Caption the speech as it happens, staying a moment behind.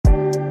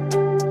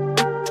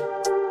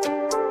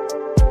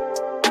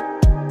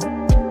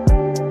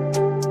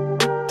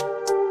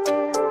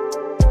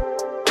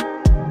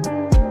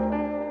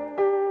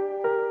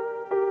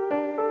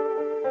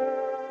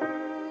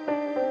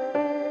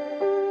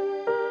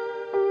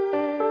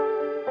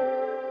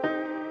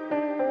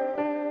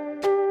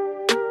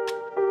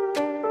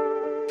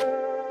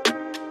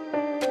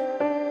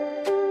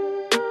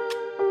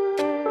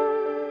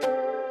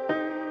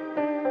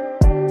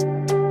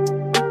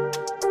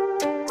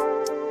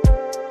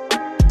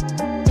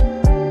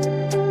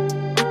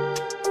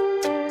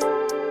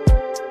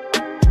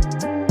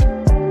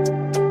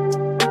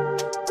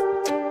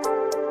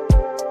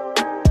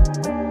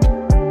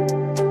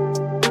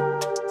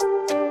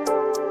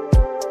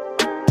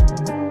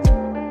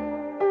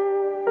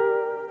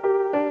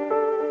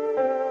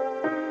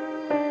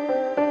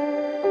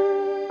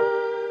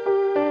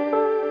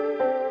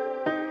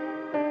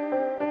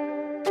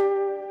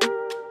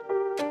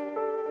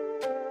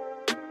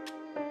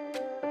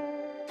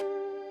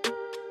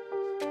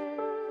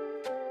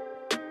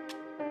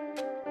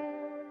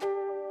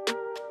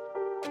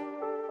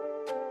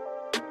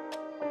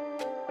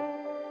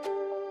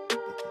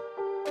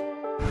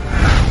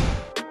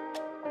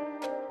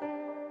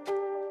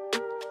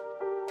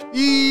Yo!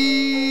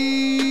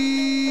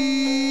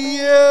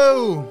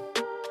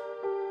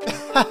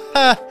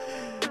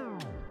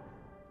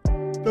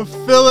 The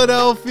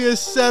Philadelphia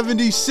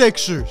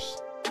 76ers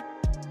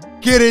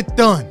get it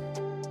done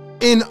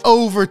in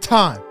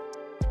overtime.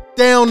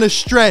 Down the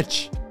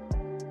stretch.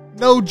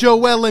 No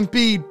Joel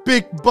Embiid,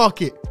 big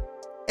bucket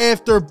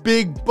after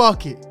big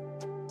bucket.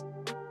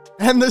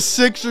 And the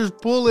Sixers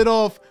pull it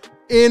off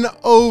in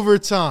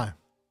overtime.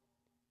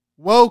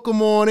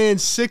 Welcome on in,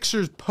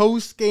 Sixers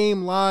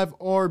post-game live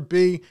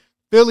RB.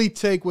 Philly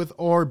Take with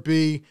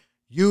RB.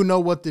 You know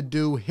what to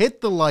do.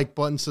 Hit the like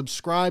button.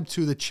 Subscribe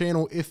to the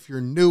channel if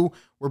you're new.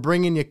 We're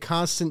bringing you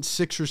constant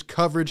Sixers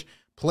coverage,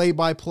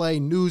 play-by-play,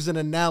 news and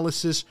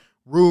analysis,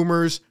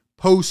 rumors,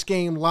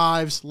 post-game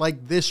lives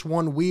like this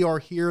one. We are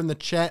here in the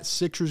chat.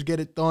 Sixers get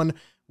it done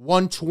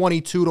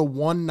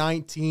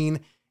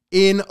 122-119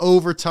 in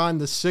overtime.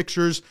 The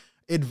Sixers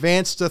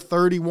advanced to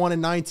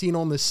 31-19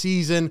 on the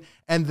season,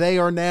 and they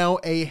are now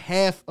a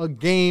half a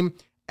game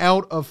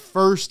out of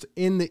first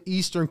in the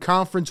Eastern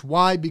Conference.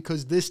 Why?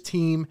 Because this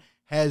team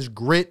has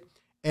grit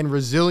and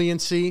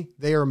resiliency.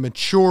 They are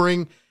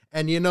maturing,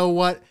 and you know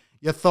what?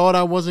 You thought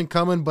I wasn't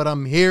coming, but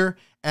I'm here,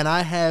 and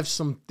I have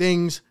some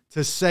things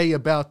to say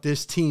about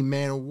this team,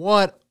 man.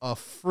 What a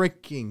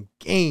freaking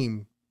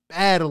game.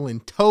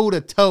 Battling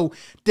toe-to-toe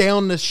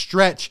down the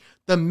stretch.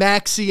 The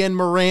Maxey and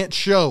Morant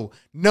show.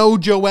 No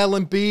Joel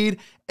Embiid.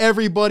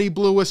 Everybody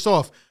blew us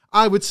off.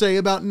 I would say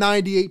about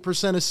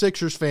 98% of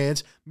Sixers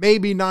fans,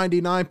 maybe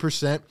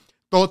 99%,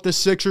 thought the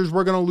Sixers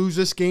were going to lose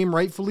this game.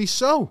 Rightfully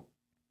so.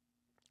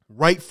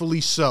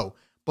 Rightfully so.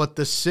 But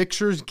the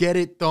Sixers get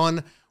it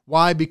done.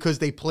 Why? Because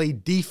they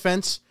played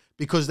defense,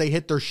 because they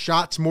hit their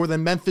shots more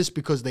than Memphis,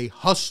 because they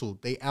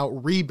hustled, they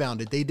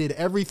out-rebounded, they did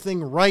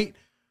everything right.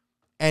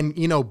 And,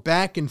 you know,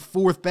 back and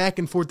forth down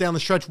the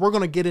stretch. We're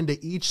going to get into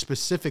each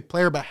specific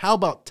player, but how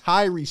about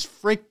Tyrese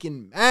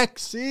freaking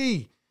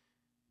Maxey?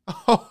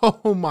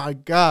 Oh, my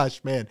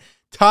gosh, man.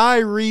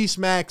 Tyrese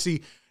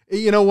Maxey.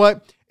 You know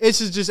what? This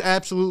is just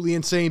absolutely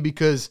insane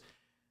because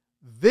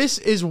this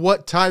is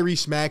what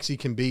Tyrese Maxey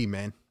can be,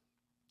 man.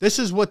 This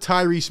is what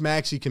Tyrese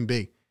Maxey can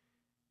be.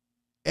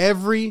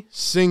 Every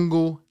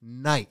single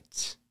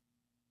night,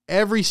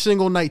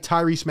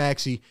 Tyrese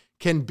Maxey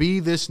can be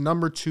this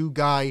number 2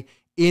 guy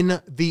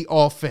in the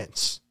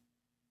offense.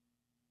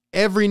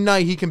 Every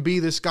night he can be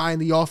this guy in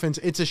the offense.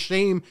 It's a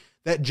shame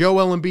that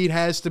Joel Embiid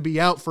has to be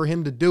out for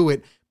him to do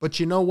it. But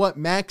you know what?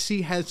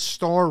 Maxey has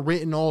star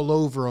written all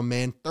over him,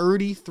 man.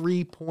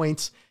 33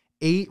 points,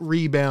 8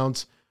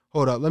 rebounds.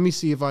 Hold up. Let me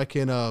see if I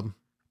can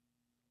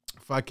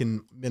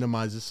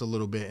minimize this a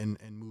little bit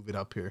and move it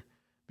up here.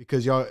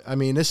 Because y'all, I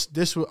mean, this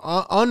was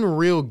an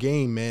unreal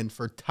game, man,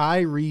 for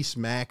Tyrese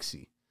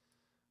Maxey.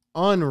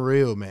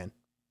 Unreal, man.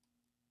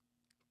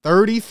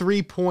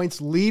 33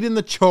 points, leading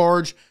the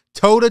charge,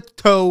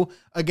 toe-to-toe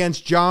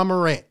against Ja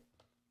Morant.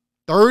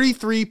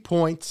 33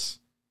 points,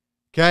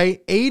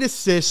 okay? 8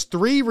 assists,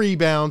 3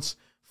 rebounds,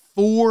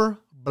 4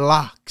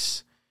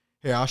 blocks.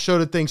 Here, I'll show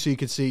the thing so you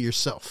can see it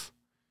yourself.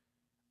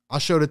 I'll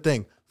show the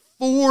thing.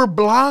 4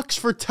 blocks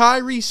for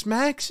Tyrese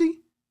Maxey?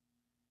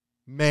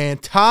 Man,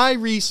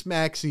 Tyrese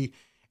Maxey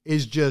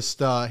is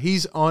just,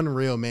 he's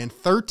unreal, man.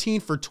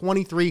 13 for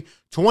 23,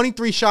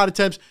 23 shot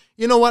attempts.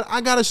 You know what? I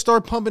got to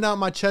start pumping out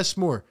my chest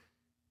more.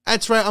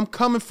 That's right. I'm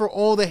coming for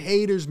all the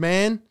haters,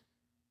 man.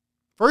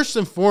 First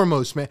and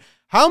foremost, man,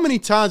 how many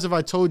times have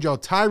I told y'all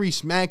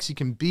Tyrese Maxey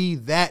can be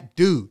that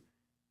dude?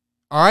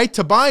 All right.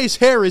 Tobias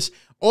Harris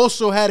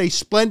also had a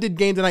splendid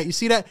game tonight. You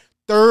see that?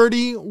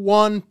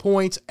 31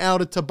 points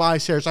out of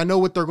Tobias Harris. I know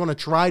what they're going to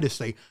try to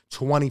say.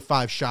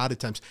 25 shot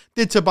attempts.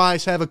 Did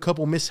Tobias have a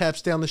couple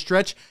mishaps down the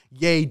stretch?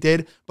 Yeah, he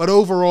did. But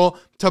overall,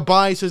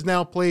 Tobias has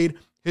now played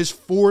his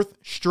 4th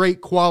straight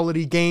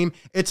quality game.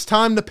 It's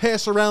time to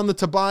pass around the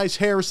Tobias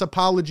Harris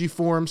apology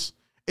forms.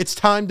 It's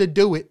time to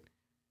do it.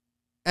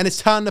 And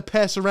it's time to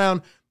pass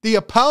around the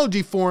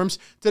apology forms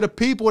to the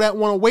people that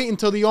want to wait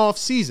until the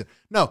offseason.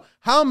 No,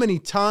 how many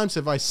times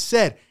have I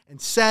said and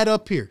sat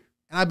up here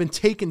and I've been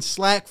taking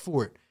slack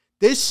for it?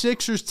 This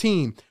Sixers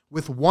team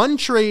with 1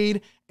 trade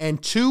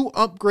and 2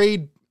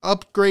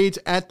 upgrades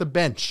at the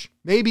bench,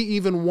 maybe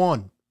even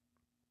 1,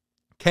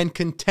 can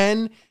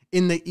contend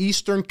in the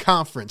Eastern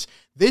Conference.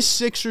 This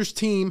Sixers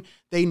team,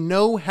 they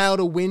know how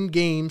to win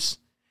games,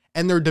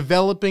 and they're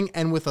developing,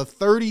 and with a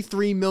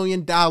 $33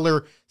 million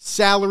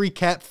salary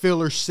cap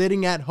filler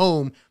sitting at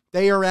home,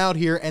 they are out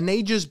here, and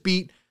they just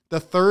beat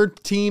the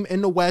 3rd team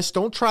in the West.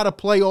 Don't try to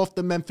play off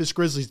the Memphis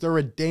Grizzlies. They're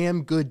a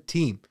damn good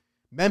team.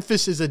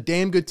 Memphis is a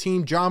damn good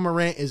team. Ja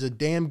Morant is a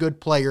damn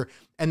good player,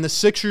 and the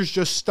Sixers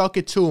just stuck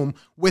it to him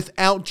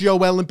without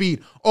Joel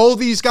Embiid. All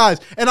these guys,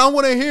 and I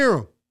want to hear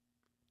them.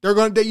 They're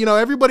going to, you know,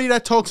 everybody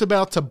that talks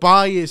about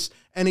Tobias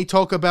and he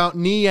talk about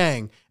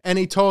Niang and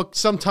he talk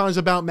sometimes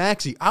about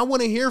Maxey. I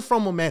want to hear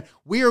from them, man.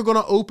 We are going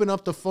to open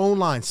up the phone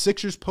lines.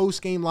 Sixers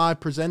post-game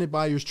live presented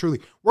by yours truly.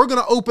 We're going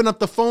to open up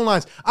the phone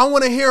lines. I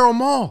want to hear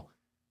them all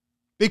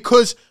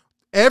because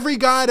Every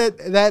guy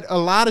that a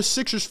lot of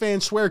Sixers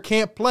fans swear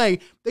can't play,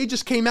 they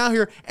just came out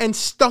here and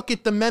stuck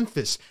it to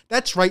Memphis.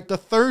 That's right, the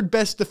third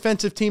best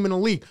defensive team in the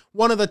league.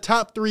 One of the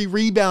top 3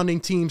 rebounding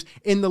teams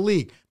in the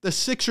league. The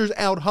Sixers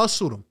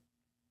out-hustled them.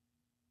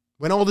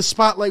 When all the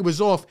spotlight was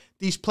off,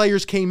 these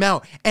players came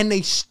out and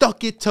they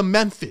stuck it to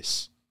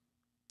Memphis.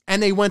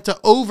 And they went to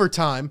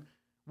overtime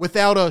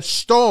without a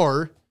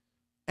star,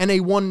 and they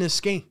won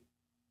this game.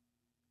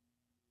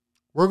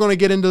 We're going to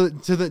get into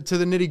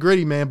the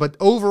nitty-gritty, man. But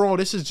overall,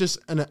 this is just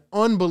an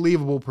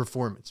unbelievable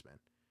performance, man.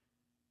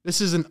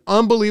 This is an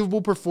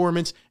unbelievable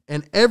performance,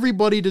 and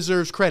everybody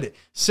deserves credit.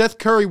 Seth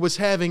Curry was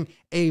having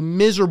a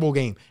miserable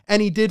game,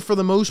 and he did for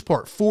the most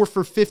part, 4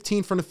 for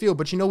 15 from the field.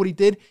 But you know what he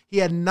did? He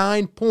had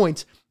 9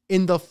 points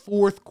in the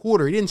fourth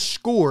quarter. He didn't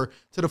score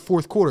to the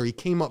fourth quarter. He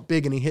came up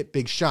big and he hit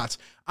big shots.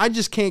 I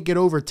just can't get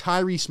over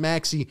Tyrese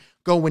Maxey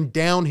going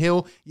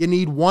downhill. You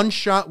need one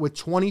shot with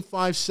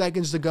 25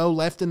 seconds to go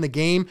left in the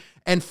game.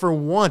 And for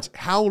once,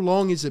 how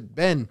long has it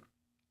been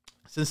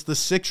since the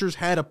Sixers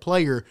had a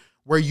player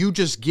where you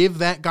just give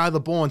that guy the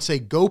ball and say,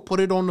 go put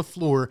it on the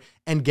floor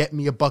and get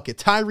me a bucket?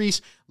 Tyrese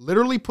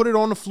literally put it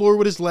on the floor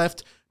with his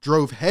left,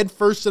 drove head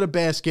first to the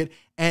basket,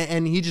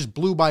 and he just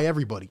blew by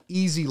everybody.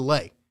 Easy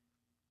lay.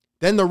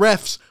 Then the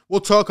refs, we'll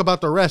talk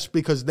about the refs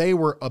because they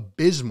were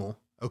abysmal,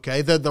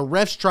 okay? The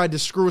refs tried to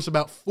screw us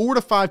about 4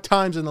 to 5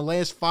 times in the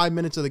last 5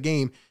 minutes of the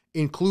game,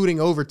 including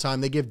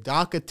overtime. They give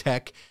Doc a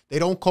tech. They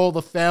don't call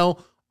the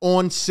foul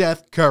on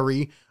Seth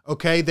Curry,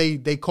 okay?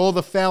 They call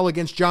the foul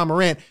against Ja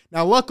Morant.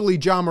 Now, luckily,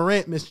 Ja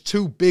Morant missed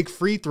 2 big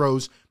free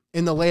throws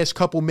in the last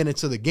couple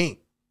minutes of the game.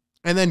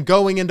 And then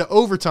going into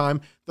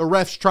overtime, the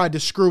refs tried to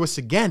screw us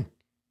again.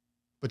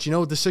 But you know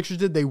what the Sixers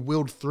did? They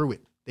willed through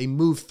it. They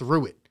moved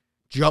through it.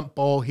 Jump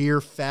ball here,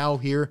 foul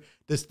here.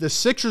 The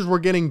Sixers were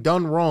getting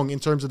done wrong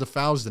in terms of the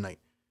fouls tonight.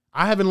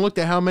 I haven't looked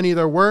at how many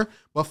there were,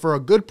 but for a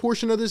good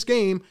portion of this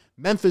game,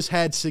 Memphis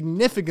had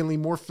significantly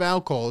more foul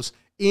calls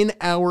in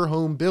our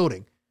home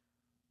building.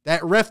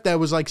 That ref that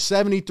was like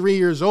 73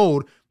 years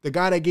old, the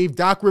guy that gave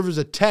Doc Rivers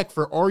a tech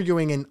for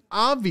arguing an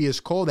obvious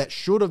call that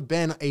should have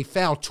been a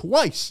foul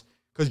twice,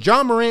 because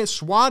Ja Morant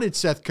swatted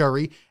Seth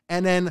Curry,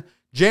 and then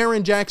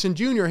Jaren Jackson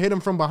Jr. hit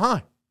him from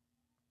behind.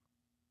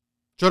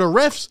 So the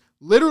refs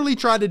literally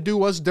tried to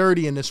do us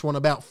dirty in this one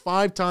about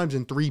 5 times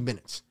in 3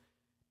 minutes.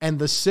 And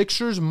the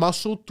Sixers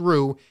muscled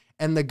through,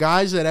 and the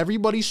guys that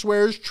everybody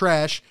swears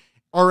trash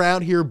are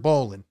out here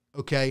balling,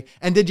 okay?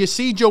 And did you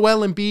see Joel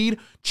Embiid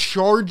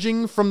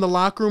charging from the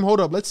locker room? Hold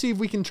up, let's see if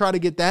we can try to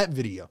get that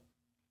video.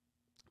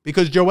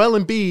 Because Joel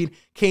Embiid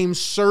came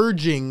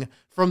surging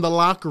from the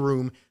locker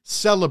room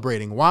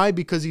celebrating. Why?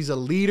 Because he's a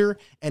leader,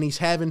 and he's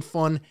having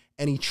fun,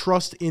 and he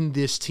trusts in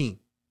this team.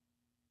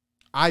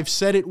 I've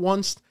said it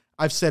once.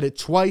 I've said it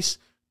twice,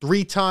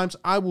 3 times.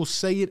 I will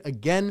say it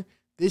again.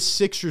 This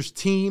Sixers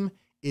team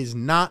is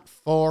not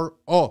far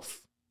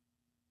off.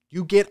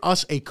 You get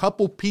us a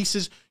couple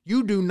pieces.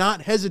 You do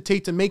not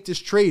hesitate to make this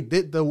trade.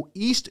 The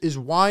East is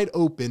wide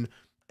open,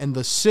 and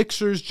the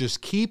Sixers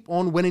just keep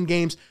on winning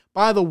games.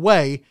 By the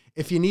way,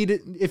 if you need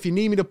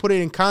me to put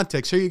it in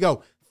context, here you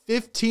go.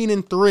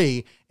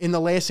 15-3 in the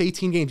last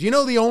 18 games. You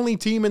know the only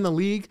team in the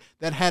league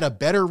that had a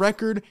better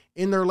record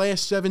in their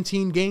last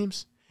 17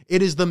 games?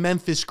 It is the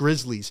Memphis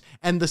Grizzlies,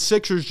 and the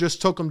Sixers just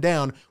took them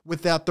down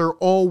without their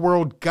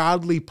all-world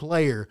godly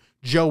player,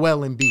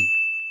 Joel Embiid.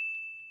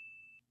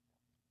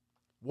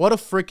 What a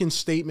freaking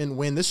statement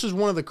win. This is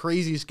one of the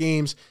craziest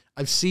games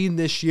I've seen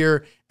this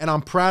year, and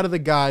I'm proud of the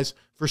guys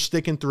for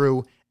sticking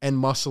through and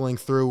muscling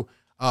through.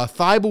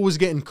 Thibault was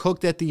getting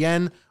cooked at the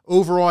end.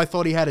 Overall, I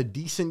thought he had a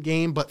decent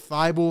game, but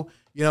Thibault,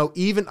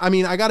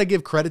 I got to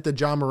give credit to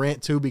Ja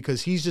Morant, too,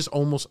 because he's just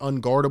almost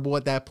unguardable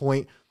at that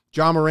point.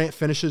 Ja Morant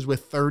finishes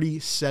with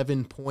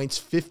 37 points,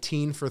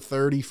 15 for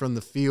 30 from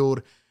the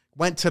field.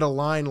 Went to the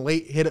line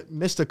late,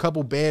 missed a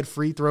couple bad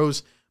free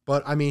throws.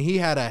 But, he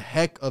had a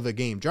heck of a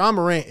game. Ja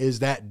Morant is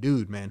that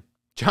dude, man.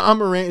 Ja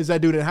Morant is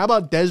that dude. And how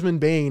about Desmond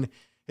Bane,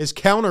 his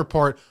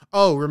counterpart?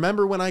 Oh,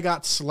 remember when I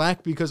got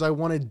slack because I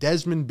wanted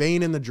Desmond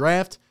Bane in the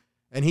draft?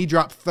 And he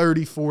dropped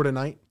 34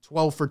 tonight,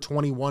 12 for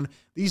 21.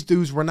 These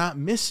dudes were not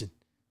missing.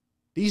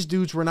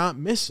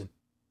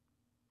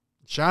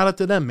 Shout out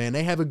to them, man.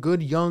 They have a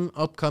good, young,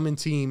 upcoming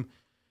team,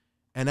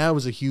 and that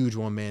was a huge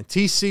one, man.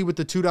 TC with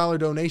the $2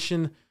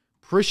 donation.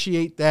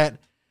 Appreciate that.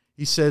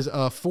 He says,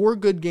 4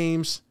 good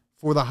games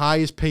for the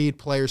highest paid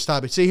player.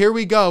 Stop it. See, here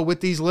we go with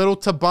these little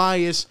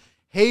Tobias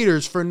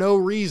haters for no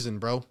reason,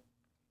 bro.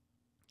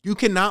 You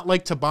cannot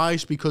like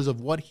Tobias because of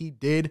what he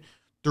did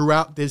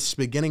throughout this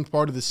beginning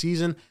part of the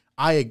season.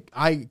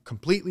 I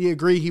completely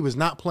agree. He was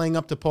not playing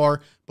up to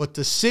par, but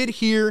to sit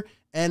here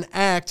and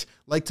act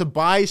like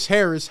Tobias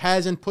Harris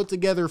hasn't put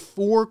together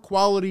 4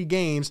 quality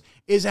games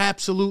is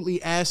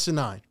absolutely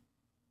asinine.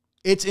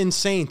 It's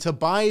insane.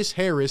 Tobias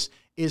Harris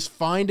is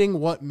finding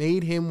what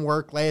made him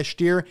work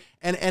last year.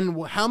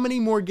 And how many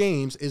more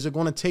games is it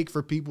going to take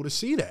for people to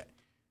see that?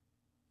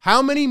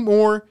 How many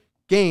more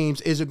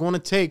games is it going to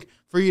take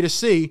for you to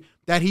see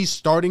that he's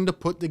starting to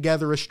put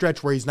together a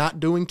stretch where he's not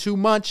doing too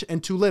much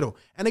and too little.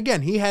 And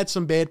again, he had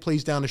some bad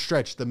plays down the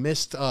stretch. The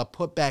missed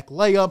putback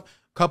layup,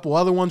 a couple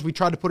other ones we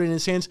tried to put in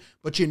his hands.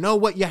 But you know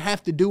what you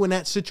have to do in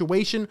that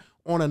situation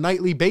on a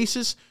nightly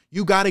basis?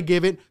 You got to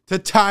give it to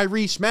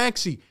Tyrese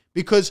Maxey,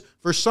 because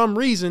for some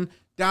reason,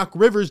 Doc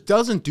Rivers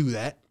doesn't do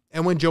that.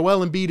 And when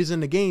Joel Embiid is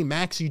in the game,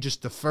 Maxey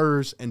just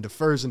defers and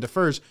defers and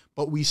defers.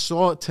 But we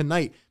saw it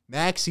tonight.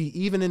 Maxey,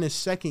 even in his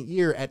second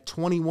year at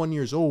 21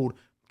 years old,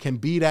 can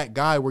be that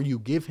guy where you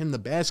give him the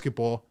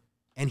basketball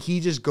and he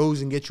just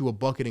goes and gets you a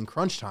bucket in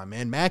crunch time,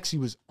 man. Maxey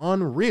was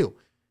unreal.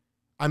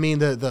 I mean,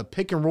 the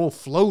pick and roll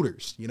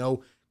floaters,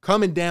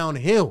 coming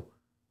downhill,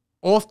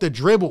 off the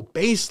dribble,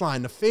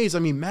 baseline, the phase. I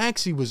mean,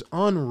 Maxey was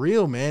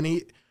unreal,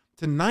 man.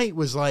 Tonight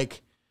was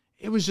like,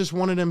 it was just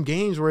one of them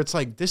games where it's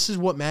like, this is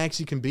what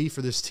Maxey can be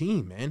for this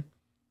team, man.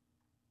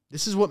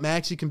 This is what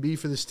Maxey can be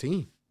for this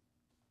team.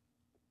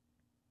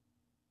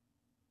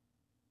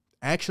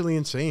 Actually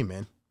insane,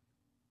 man.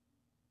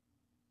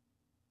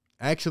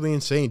 Actually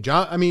insane.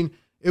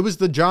 It was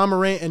the Ja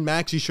Morant and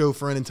Maxey show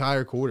for an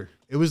entire quarter.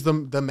 It was the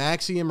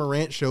Maxey and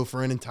Morant show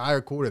for an entire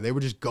quarter. They were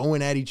just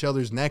going at each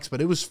other's necks, but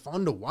it was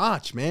fun to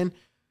watch, man.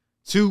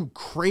 Two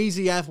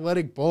crazy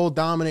athletic,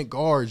 ball-dominant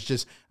guards.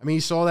 You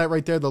saw that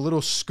right there, the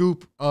little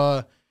scoop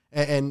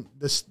and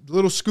this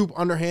little scoop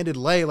underhanded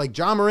lay. Like,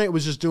 Ja Morant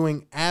was just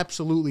doing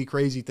absolutely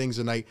crazy things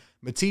tonight.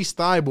 Matisse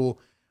Thybulle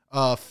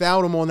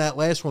fouled him on that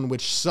last one,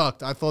 which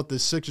sucked. I thought the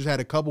Sixers had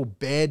a couple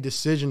bad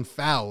decision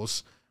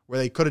fouls where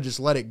they could have just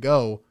let it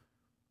go.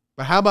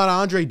 But how about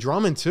Andre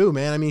Drummond too,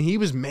 man? I mean, he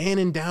was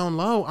manning down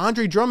low.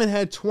 Andre Drummond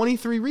had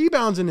 23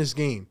 rebounds in this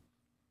game.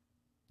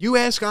 You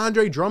ask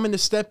Andre Drummond to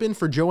step in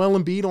for Joel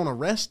Embiid on a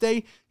rest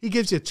day, he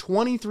gives you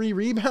 23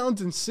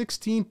 rebounds and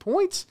 16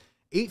 points,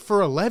 8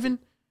 for 11.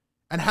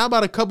 And how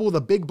about a couple of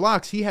the big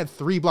blocks? He had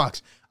 3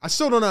 blocks. I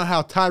still don't know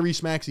how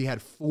Tyrese Maxey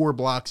had 4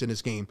 blocks in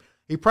his game.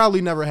 He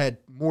probably never had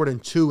more than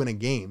 2 in a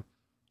game.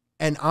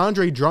 And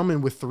Andre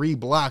Drummond with 3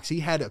 blocks. He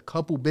had a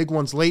couple big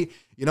ones late.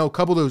 A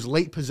couple of those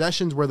late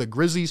possessions where the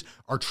Grizzlies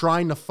are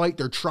trying to fight.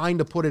 They're trying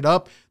to put it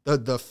up.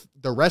 The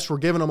rest were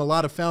giving them a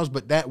lot of fouls.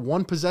 But that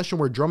one possession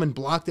where Drummond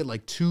blocked it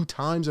like 2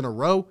 times in a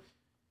row,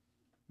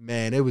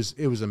 man, it was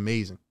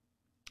amazing.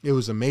 It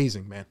was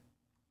amazing, man.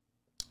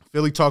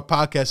 Philly Talk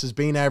Podcast says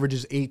Bane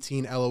averages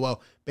 18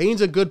 LOL.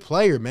 Bane's a good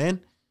player,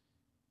 man.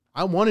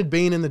 I wanted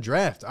Bane in the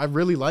draft. I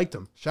really liked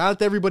him. Shout out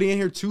to everybody in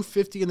here.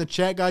 250 in the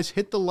chat, guys.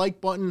 Hit the like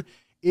button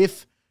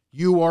if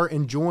you are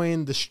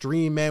enjoying the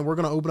stream, man. We're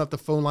going to open up the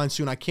phone line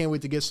soon. I can't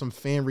wait to get some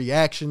fan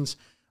reactions.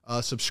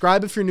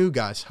 Subscribe if you're new,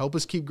 guys. Help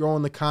us keep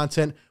growing the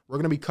content. We're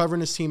going to be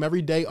covering this team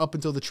every day up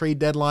until the trade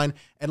deadline.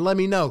 And let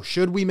me know,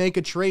 should we make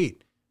a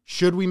trade?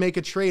 Should we make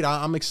a trade?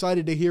 I'm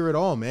excited to hear it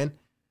all, man.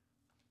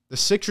 The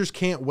Sixers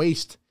can't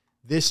waste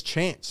this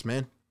chance,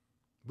 man.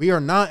 We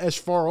are not as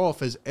far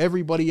off as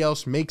everybody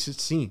else makes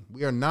it seem.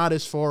 We are not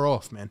as far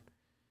off, man.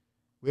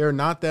 We are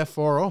not that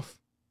far off.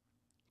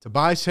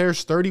 Tobias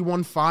Harris,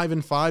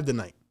 31-5-5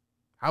 tonight.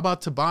 How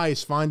about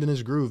Tobias finding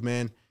his groove,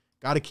 man?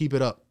 Got to keep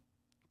it up.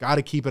 Got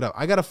to keep it up.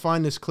 I got to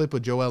find this clip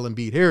of Joel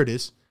Embiid. Here it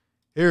is.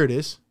 Here it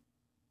is.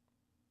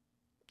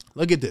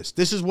 Look at this.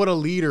 This is what a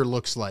leader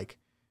looks like.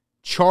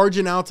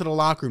 Charging out to the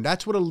locker room.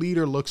 That's what a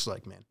leader looks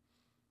like, man.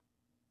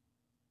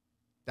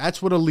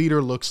 That's what a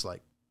leader looks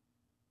like.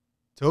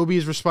 Toby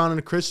is responding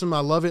to Chrism. I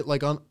love it.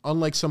 Like,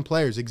 unlike some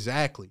players.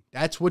 Exactly.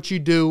 That's what you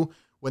do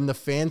when the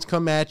fans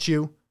come at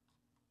you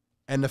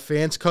and the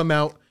fans come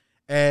out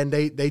and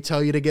they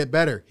tell you to get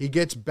better. He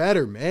gets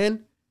better,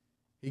 man.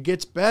 He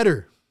gets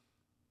better.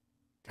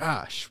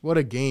 Gosh, what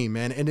a game,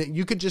 man. And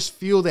you could just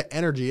feel the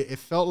energy. It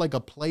felt like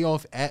a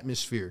playoff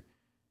atmosphere.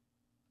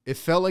 It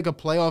felt like a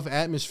playoff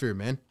atmosphere,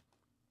 man.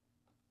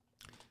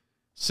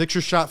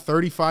 Sixers shot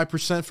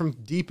 35% from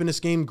deep in this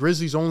game.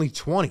 Grizzlies only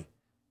 20%.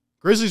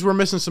 Grizzlies were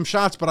missing some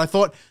shots, but I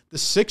thought the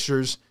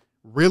Sixers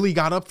really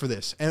got up for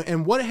this.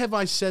 And what have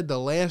I said the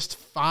last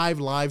 5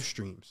 live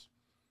streams?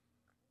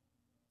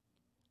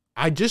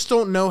 I just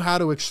don't know how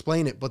to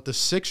explain it, but the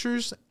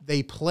Sixers,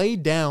 they play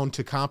down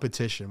to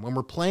competition. When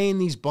we're playing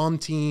these bum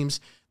teams,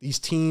 these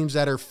teams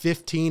that are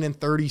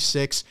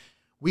 15-36,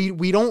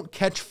 we don't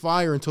catch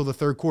fire until the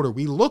third quarter.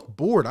 We look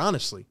bored,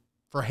 honestly,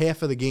 for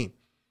half of the game.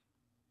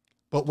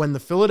 But when the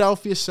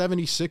Philadelphia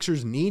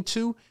 76ers need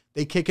to,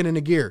 they kick it into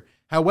gear.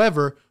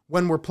 However,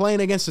 when we're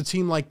playing against a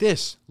team like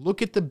this,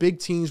 look at the big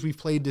teams we've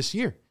played this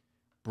year.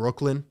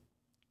 Brooklyn,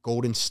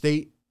 Golden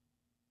State,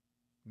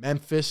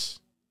 Memphis.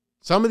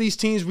 Some of these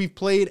teams we've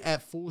played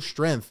at full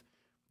strength.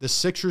 The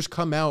Sixers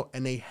come out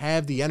and they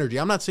have the energy.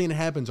 I'm not saying it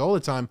happens all the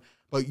time,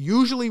 but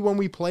usually when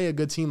we play a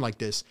good team like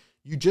this,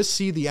 you just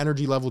see the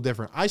energy level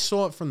different. I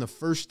saw it from the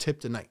first tip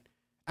tonight.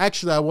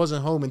 Actually, I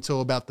wasn't home until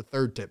about the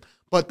third tip.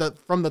 But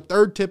from the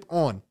third tip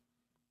on,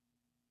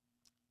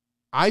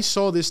 I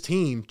saw this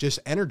team just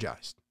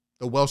energized.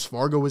 The Wells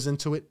Fargo was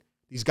into it.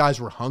 These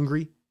guys were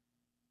hungry.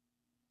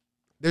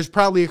 There's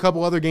probably a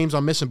couple other games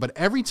I'm missing, but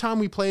every time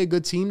we play a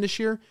good team this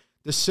year,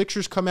 the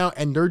Sixers come out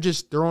and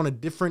they're on a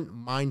different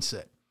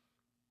mindset.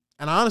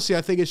 And honestly,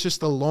 I think it's just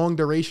the long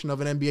duration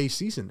of an NBA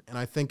season. And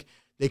I think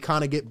they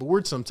kind of get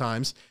bored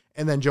sometimes,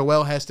 and then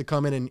Joel has to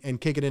come in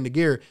and kick it into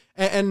gear.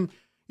 And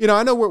you know,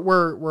 I know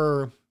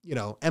we're you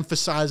know,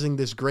 emphasizing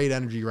this great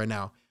energy right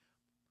now.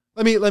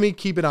 Let me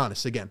keep it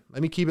honest again.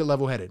 Let me keep it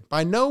level-headed.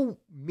 By no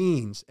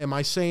means am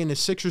I saying the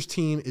Sixers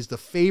team is the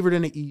favorite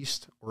in the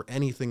East or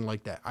anything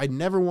like that. I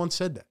never once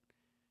said that.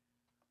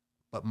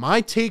 But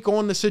my take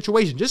on the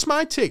situation, just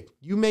my take,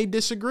 you may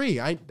disagree.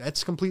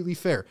 That's completely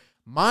fair.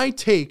 My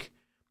take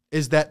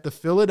is that the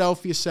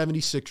Philadelphia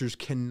 76ers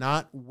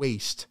cannot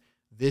waste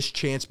this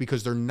chance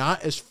because they're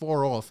not as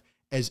far off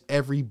as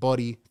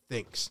everybody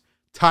thinks.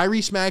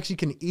 Tyrese Maxey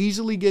can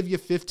easily give you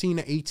 15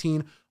 to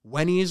 18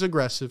 when he is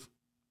aggressive.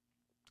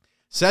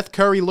 Seth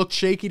Curry looked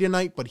shaky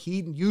tonight, but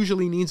he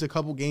usually needs a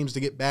couple games to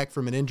get back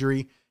from an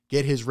injury,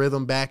 get his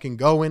rhythm back and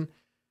going.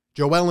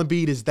 Joel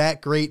Embiid is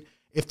that great.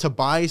 If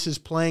Tobias is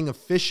playing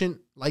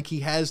efficient like he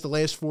has the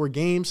last 4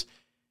 games,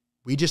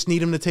 we just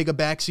need him to take a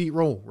backseat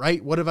role,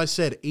 right? What have I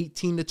said?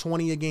 18 to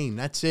 20 a game.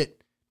 That's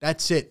it.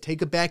 That's it.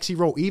 Take a backseat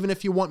role, even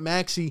if you want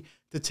Maxey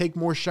to take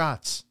more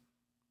shots.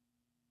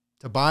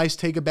 Tobias,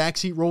 take a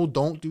backseat role.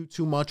 Don't do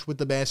too much with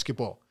the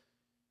basketball.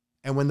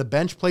 And when the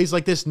bench plays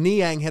like this,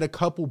 Niang had a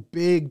couple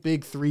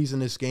big threes in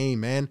this game,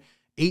 man.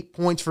 8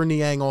 points for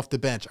Niang off the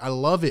bench. I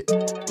love it.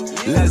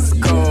 Let's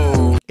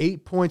go.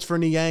 8 points for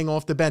Niang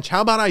off the bench. How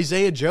about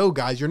Isaiah Joe,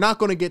 guys? You're not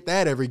going to get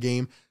that every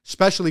game,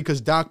 especially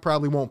because Doc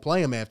probably won't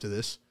play him after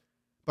this.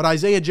 But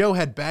Isaiah Joe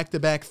had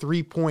back-to-back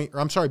 4-point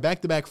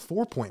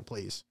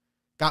plays.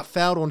 Got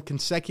fouled on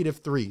consecutive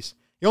threes.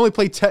 He only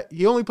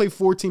played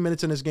 14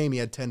 minutes in this game. He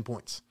had 10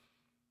 points.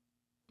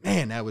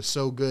 Man, that was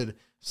so good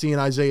seeing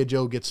Isaiah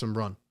Joe get some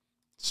run.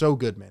 So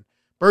good, man.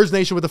 Birds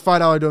Nation with a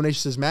 $5 donation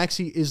says,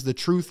 Maxey is the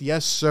truth.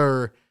 Yes,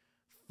 sir.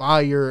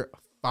 Fire,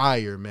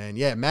 man.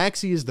 Yeah,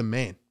 Maxey is the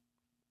man.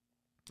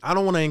 I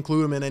don't want to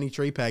include him in any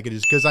trade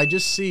packages because I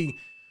just see,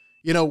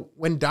 you know,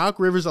 when Doc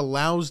Rivers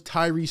allows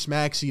Tyrese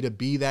Maxey to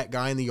be that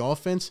guy in the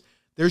offense,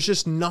 there's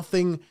just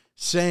nothing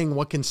saying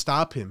what can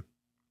stop him.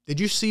 Did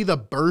you see the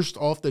burst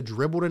off the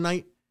dribble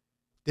tonight?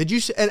 Did you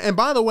see, and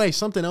by the way,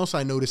 something else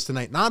I noticed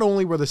tonight, not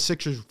only were the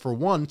Sixers for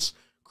once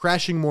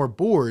crashing more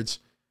boards,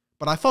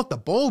 but I thought the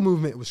ball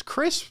movement was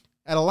crisp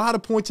at a lot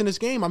of points in this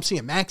game. I'm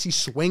seeing Maxey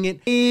swing it,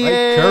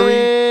 right? Curry.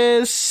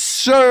 Yes,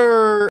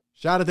 sir.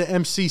 Shout out to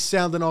MC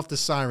sounding off the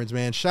sirens,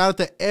 man. Shout out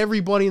to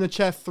everybody in the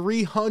chat.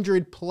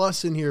 300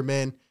 plus in here,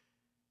 man.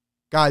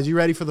 Guys, you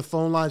ready for the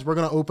phone lines? We're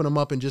going to open them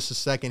up in just a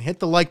second. Hit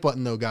the like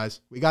button, though,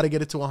 guys. We got to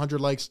get it to 100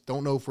 likes.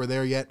 Don't know if we're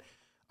there yet.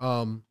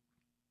 But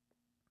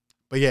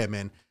yeah,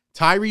 man.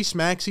 Tyrese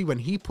Maxey, when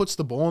he puts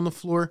the ball on the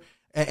floor,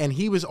 and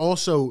he was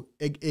also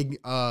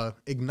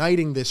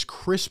igniting this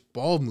crisp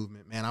ball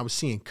movement, man. I was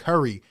seeing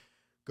Curry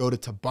go to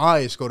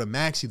Tobias, go to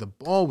Maxey. The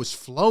ball was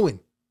flowing.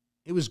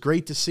 It was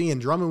great to see,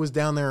 and Drummond was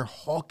down there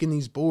hawking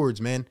these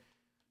boards, man.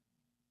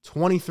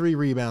 23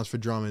 rebounds for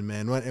Drummond,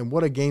 man. And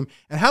what a game.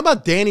 And how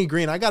about Danny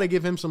Green? I got to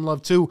give him some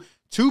love, too.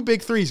 2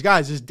 big threes.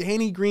 Guys, is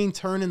Danny Green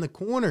turning the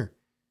corner?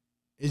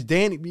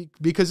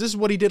 Because this is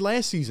what he did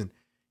last season.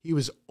 He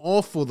was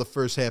awful the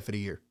first half of the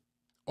year.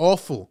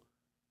 Awful.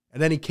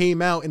 And then he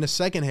came out in the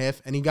second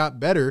half, and he got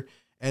better.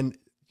 And,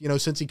 you know,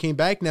 since he came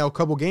back now a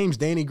couple games,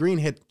 Danny Green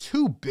hit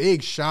 2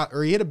 big shots,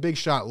 or he hit a big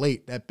shot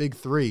late, that big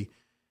 3.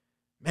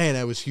 Man,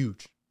 that was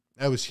huge.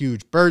 That was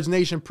huge. Birds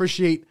Nation,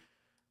 appreciate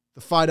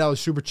the $5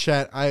 super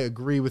chat. I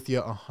agree with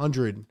you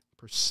 100%.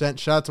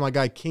 Shout out to my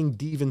guy, King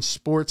Devon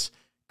Sports,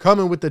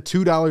 coming with the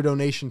 $2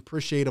 donation.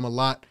 Appreciate him a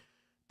lot.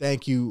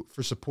 Thank you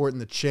for supporting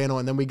the channel.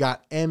 And then we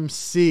got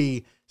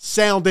MC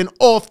sounding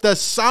off the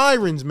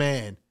sirens,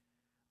 man.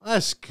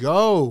 Let's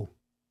go.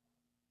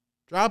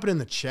 Drop it in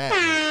the chat,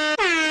 man.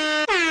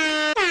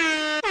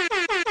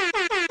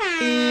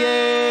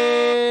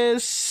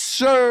 Yes,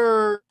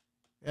 sir.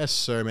 Yes,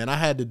 sir, man. I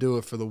had to do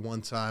it for the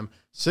one time.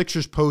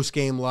 Sixers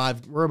post-game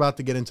live. We're about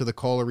to get into the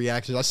caller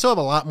reactions. I still have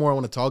a lot more I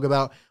want to talk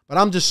about, but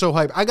I'm just so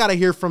hyped. I got to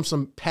hear from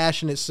some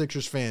passionate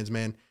Sixers fans,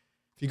 man.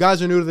 If you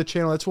guys are new to the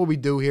channel, that's what we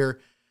do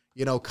here.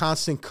 You know,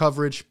 constant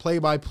coverage,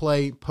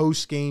 play-by-play,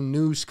 post-game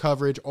news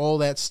coverage, all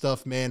that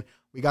stuff, man.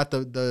 We got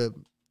the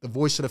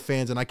voice of the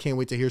fans, and I can't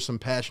wait to hear some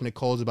passionate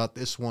calls about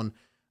this one.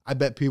 I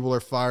bet people are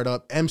fired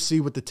up.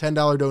 MC with the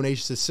 $10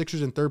 donation says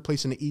Sixers in third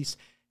place in the East,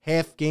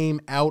 half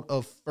game out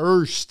of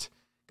first.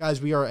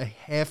 Guys, we are a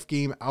half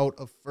game out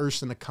of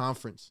first in the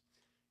conference.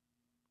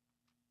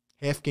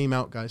 Half game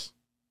out, guys.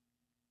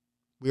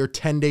 We are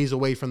 10 days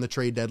away from the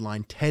trade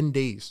deadline. 10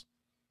 days.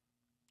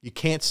 You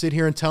can't sit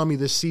here and tell me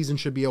this season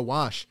should be a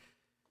wash.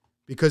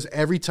 Because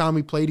every time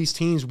we play these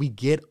teams, we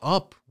get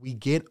up. We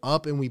get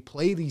up and we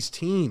play these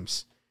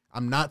teams.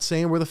 I'm not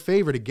saying we're the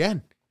favorite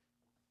again.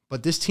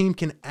 But this team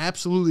can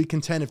absolutely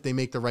contend if they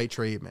make the right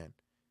trade, man.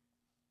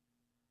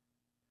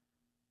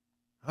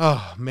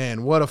 Oh,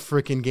 man, what a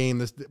freaking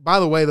game.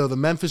 By the way, though, the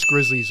Memphis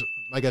Grizzlies,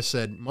 like I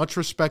said, much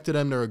respect to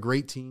them. They're a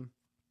great team.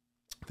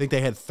 I think they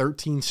had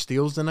 13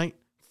 steals tonight.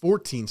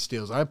 14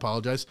 steals. I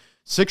apologize.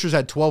 Sixers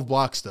had 12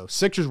 blocks, though.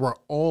 Sixers were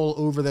all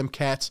over them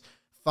cats.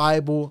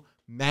 Thibault,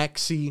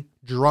 Maxey,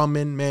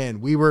 Drummond, man.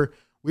 We were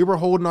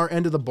holding our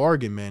end of the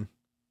bargain, man.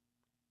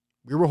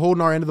 We were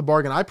holding our end of the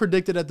bargain. I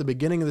predicted at the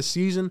beginning of the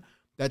season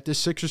that this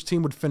Sixers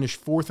team would finish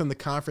 4th in the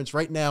conference.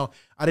 Right now,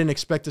 I didn't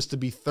expect us to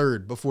be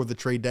 3rd before the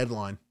trade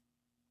deadline.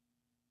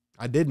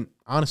 I didn't,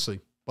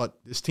 honestly. But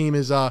this team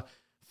is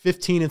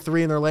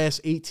 15-3 in their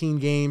last 18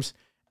 games.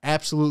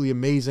 Absolutely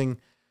amazing.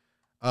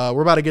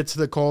 We're about to get to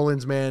the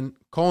call-ins, man.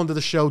 Call into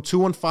the show,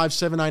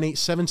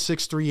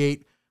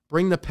 215-798-7638.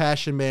 Bring the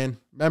passion, man.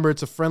 Remember,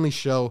 it's a friendly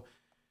show.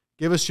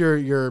 Give us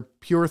your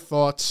pure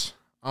thoughts.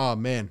 Oh,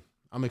 man,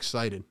 I'm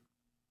excited.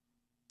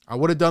 I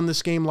would have done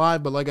this game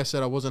live, but like I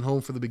said, I wasn't home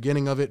for the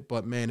beginning of it.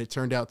 But, man, it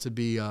turned out to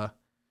be some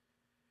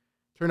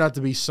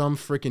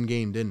freaking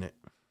game, didn't it?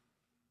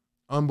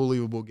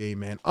 Unbelievable game,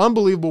 man.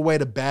 Unbelievable way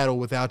to battle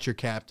without your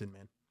captain,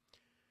 man.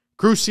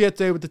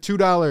 Cruciete with the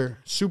 $2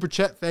 super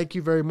chat. Thank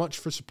you very much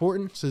for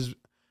supporting. Says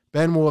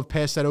Ben will have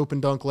passed that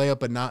open dunk layup,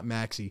 but not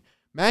Maxey.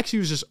 Maxey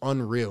was just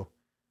unreal.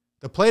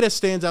 The play that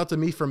stands out to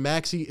me for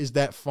Maxey is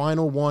that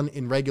final one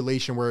in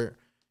regulation where,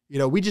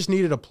 we just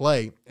needed a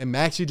play, and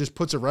Maxey just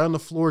puts it right on the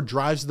floor,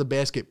 drives to the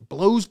basket,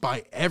 blows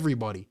by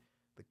everybody.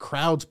 The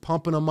crowd's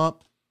pumping him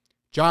up.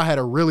 Ja had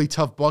a really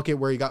tough bucket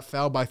where he got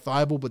fouled by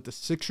Thibault, but the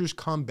Sixers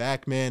come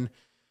back, man.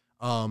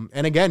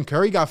 And again,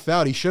 Curry got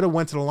fouled. He should have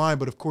went to the line,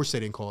 but of course they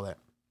didn't call that.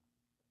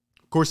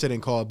 Of course they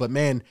didn't call it. But,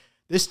 man,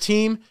 this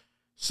team,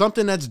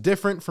 something that's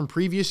different from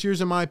previous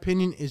years, in my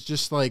opinion, is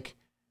just like,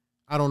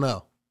 I don't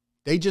know.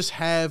 They just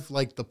have,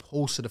 like, the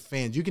pulse of the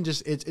fans. You can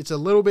just, it's a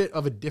little bit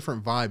of a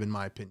different vibe, in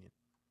my opinion.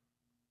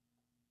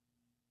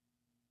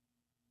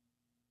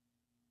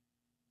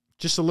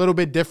 Just a little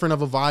bit different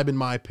of a vibe, in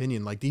my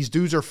opinion. Like, these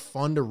dudes are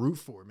fun to root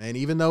for, man.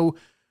 Even though,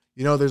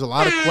 there's a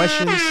lot of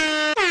questions.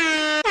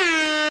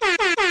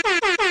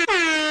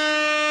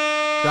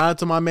 Shout out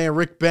to my man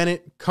Rick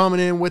Bennett coming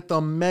in with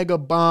the mega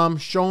bomb.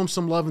 Show him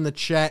some love in the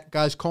chat.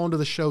 Guys, call into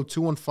the show,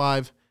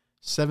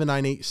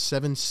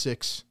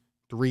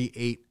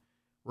 215-798-7638.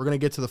 We're going to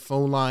get to the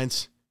phone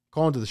lines.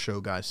 Call into the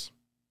show, guys.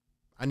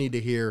 I need to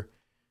hear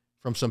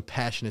from some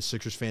passionate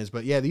Sixers fans.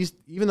 But, yeah,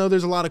 even though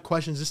there's a lot of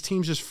questions, this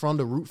team's just fun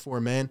to root for,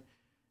 man.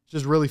 It's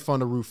just really fun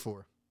to root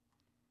for.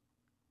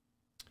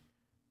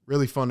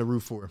 Really fun to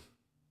root for.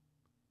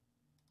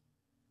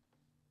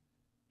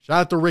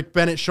 Shout out to Rick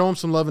Bennett. Show him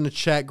some love in the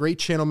chat. Great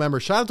channel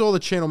member. Shout out to all the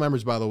channel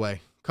members, by the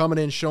way. Coming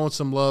in, showing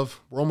some love.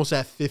 We're almost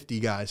at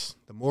 50, guys.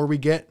 The more we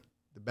get,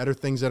 the better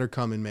things that are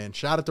coming, man.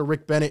 Shout out to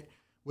Rick Bennett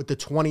with the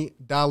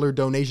 $20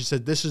 donation.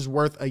 Said, this is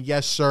worth a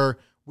yes, sir.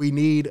 We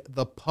need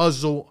the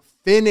puzzle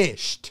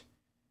finished.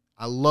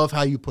 I love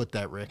how you put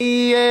that, Rick.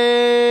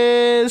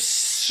 Yes,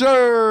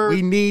 sir.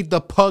 We need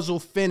the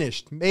puzzle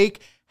finished. Make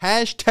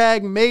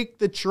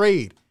the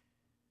trade.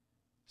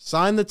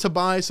 Sign the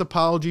Tobias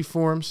apology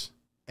forms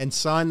and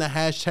sign the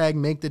hashtag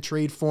make the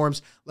trade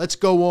forms. Let's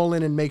go all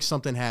in and make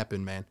something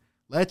happen, man.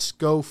 Let's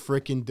go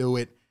freaking do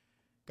it.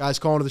 Guys,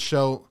 calling to the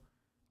show,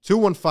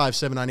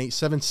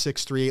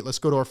 215-798-7638. Let's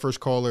go to our first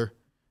caller.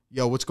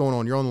 Yo, what's going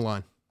on? You're on the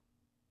line.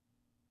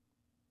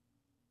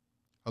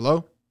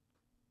 Hello?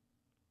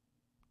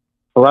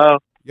 Hello.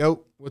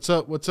 Yo, what's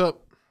up? What's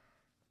up?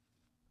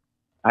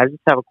 I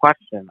just have a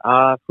question.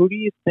 Who do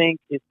you think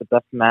is the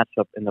best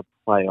matchup in the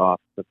playoffs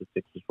that the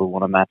Sixers will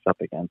want to match up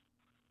against?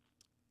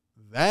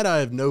 That I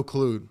have no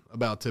clue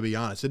about, to be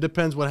honest. It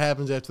depends what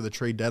happens after the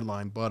trade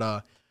deadline.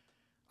 But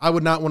I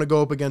would not want to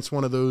go up against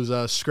one of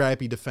those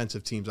scrappy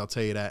defensive teams, I'll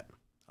tell you that.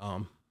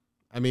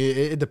 I mean,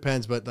 it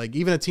depends. But like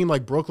even a team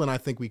like Brooklyn, I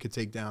think we could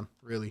take down,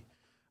 really.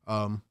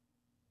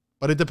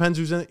 But it depends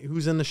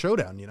who's in the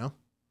showdown,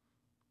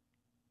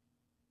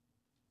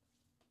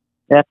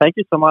 Yeah, thank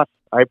you so much.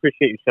 I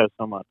appreciate your show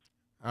so much.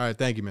 All right,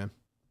 thank you, man.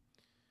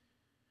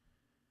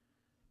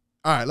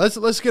 All right,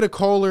 let's get a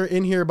caller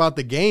in here about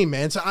the game,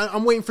 man. So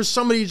I'm waiting for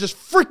somebody to just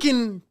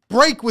freaking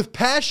break with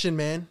passion,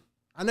 man.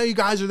 I know you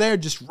guys are there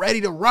just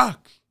ready to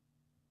rock.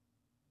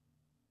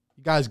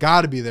 You guys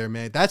got to be there,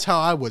 man. That's how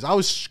I was. I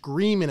was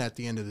screaming at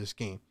the end of this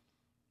game.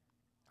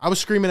 I was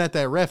screaming at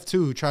that ref,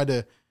 too, who tried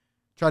to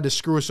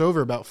screw us over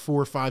about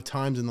 4 or 5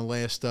 times in the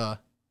last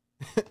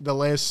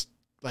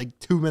like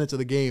 2 minutes of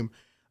the game.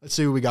 Let's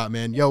see what we got,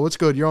 man. Yo, what's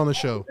good? You're on the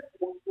show.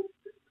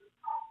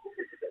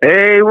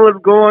 Hey, what's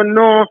going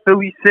on?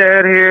 Philly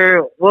Shad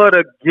here. What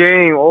a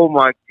game. Oh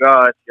my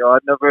gosh, yo. I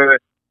never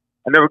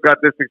got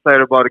this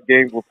excited about a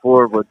game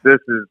before, but this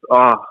is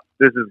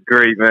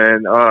great,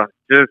 man. I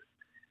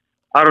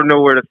don't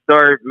know where to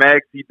start.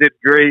 Maxey did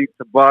great.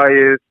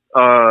 Tobias,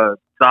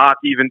 Doc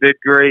even did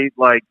great.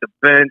 Like the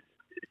bench,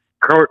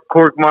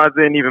 Korkmaz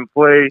didn't even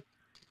play.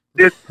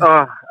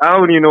 I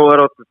don't even know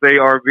what else to say,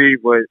 RB,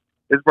 but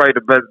it's probably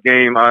the best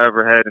game I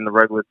ever had in the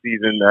regular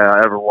season that I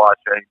ever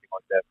watched or anything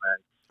like that, man.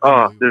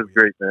 Oh, this is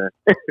great, man.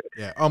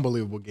 Yeah,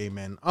 unbelievable game,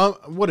 man.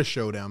 What a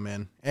showdown,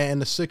 man.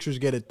 And the Sixers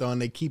get it done.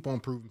 They keep on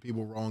proving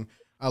people wrong.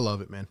 I love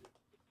it, man.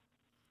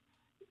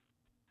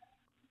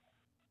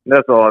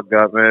 That's all I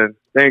got, man.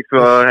 Thanks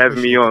for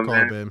having me on,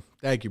 man. Babe.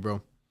 Thank you,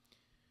 bro.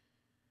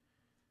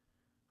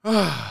 What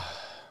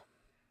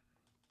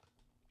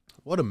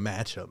a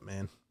matchup,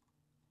 man.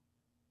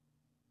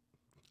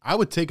 I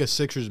would take a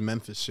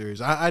Sixers-Memphis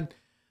series.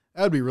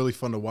 That would be really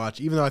fun to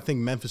watch, even though I think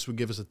Memphis would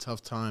give us a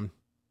tough time.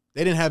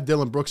 They didn't have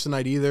Dylan Brooks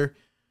tonight either.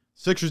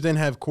 Sixers didn't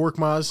have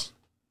Korkmaz.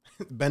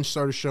 Bench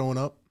started showing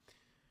up.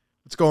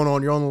 What's going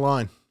on? You're on the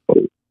line.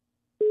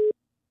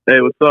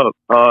 Hey, what's up?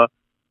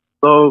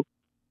 So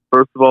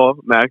first of all,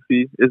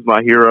 Maxey is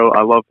my hero.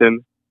 I love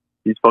him.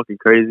 He's fucking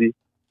crazy.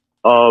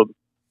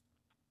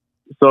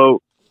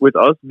 So with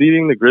us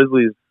beating the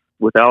Grizzlies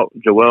without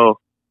Joel,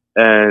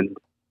 and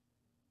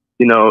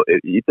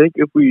you think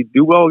if we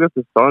do well against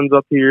the Suns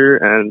up here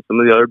and some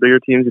of the other bigger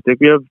teams, you think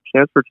we have a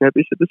chance for a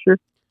championship this year?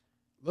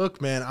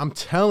 Look, man, I'm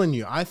telling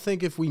you, I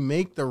think if we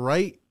make the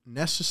right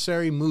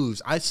necessary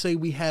moves, I'd say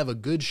we have a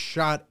good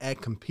shot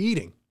at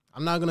competing.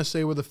 I'm not going to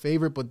say we're the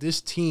favorite, but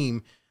this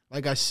team,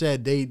 like I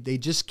said, they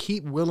just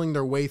keep willing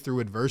their way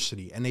through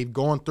adversity, and they've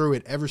gone through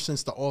it ever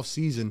since the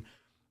offseason.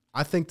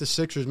 I think the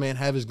Sixers, man,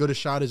 have as good a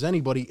shot as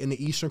anybody in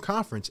the Eastern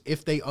Conference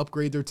if they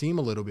upgrade their team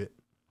a little bit.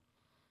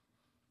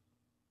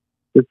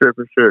 For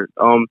sure.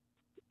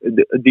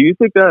 Do you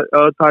think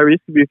that Tyrese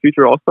could be a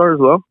future All-Star as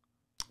well?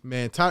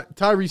 Man,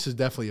 Tyrese is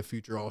definitely a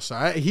future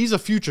All-Star. He's a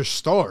future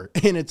star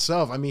in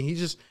itself. I mean,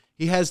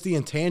 he has the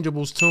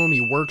intangibles to him.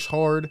 He works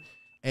hard,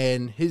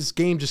 and his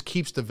game just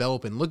keeps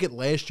developing. Look at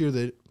last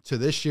year to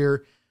this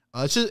year.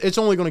 It's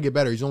only going to get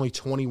better. He's only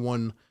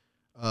 21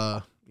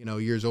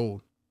 years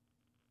old.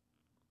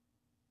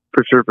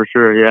 For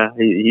sure. Yeah,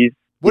 he's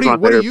my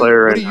favorite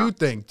player right now. What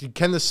do you think?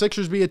 Can the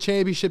Sixers be a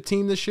championship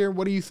team this year?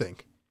 What do you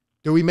think?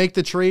 Do we make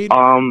the trade?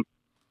 I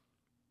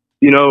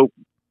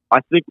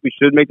think we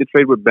should make the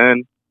trade with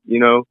Ben,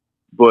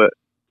 but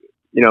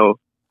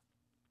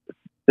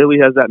Philly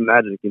has that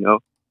magic,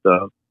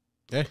 so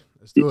yeah,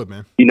 let's do it,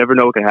 man. You never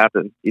know what can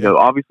happen.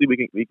 Obviously we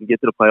can get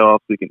to the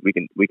playoffs, we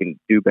can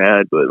do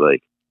bad, but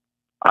like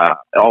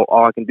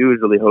all I can do is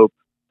really hope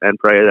and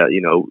pray that,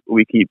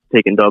 we keep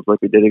taking dubs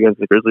like we did against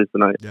the Grizzlies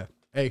tonight. Yeah.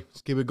 Hey,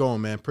 let's keep it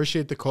going, man.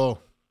 Appreciate the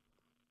call.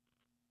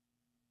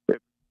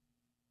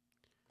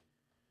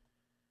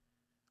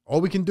 All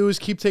we can do is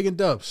keep taking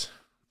dubs.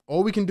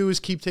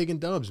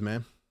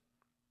 Man.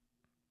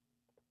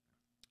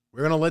 We're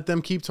going to let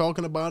them keep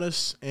talking about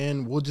us,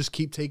 and we'll just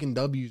keep taking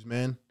W's,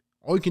 man.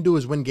 All we can do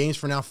is win games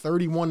for now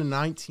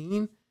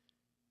 31-19,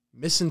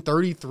 missing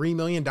 $33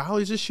 million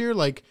this year.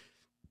 Like,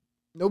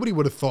 nobody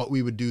would have thought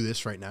we would do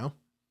this right now.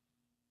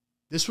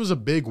 This was a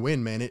big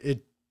win, man.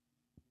 It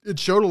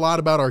showed a lot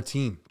about our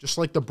team. Just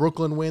like the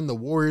Brooklyn win, the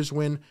Warriors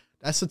win.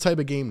 That's the type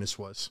of game this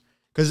was.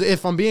 Because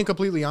if I'm being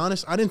completely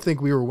honest, I didn't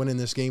think we were winning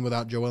this game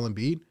without Joel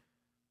Embiid.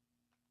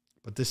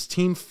 But this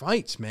team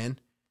fights, man.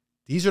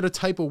 These are the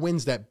type of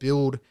wins that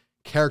build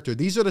character.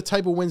 These are the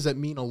type of wins that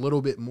mean a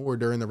little bit more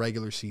during the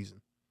regular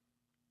season.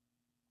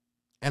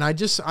 And I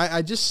just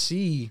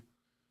see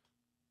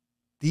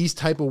these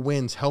type of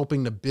wins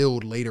helping to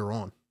build later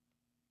on.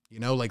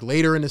 Like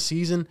later in the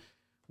season,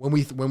 when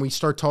we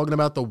start talking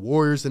about the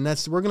Warriors, the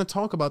Nets, we're going to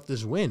talk about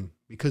this win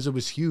because it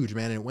was huge,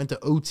 man. And it went to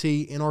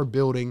OT in our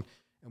building,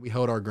 and we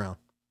held our ground.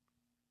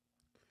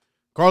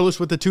 Carlos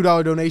with the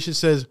 $2 donation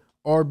says,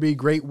 RB,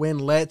 great win.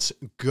 Let's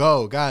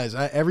go. Guys,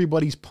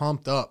 everybody's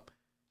pumped up.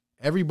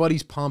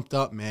 Everybody's pumped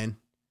up, man.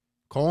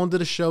 Call into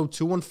the show,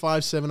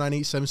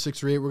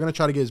 215-798-7638. We're going to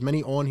try to get as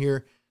many on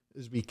here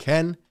as we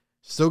can.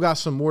 Still got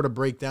some more to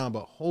break down,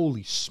 but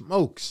holy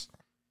smokes.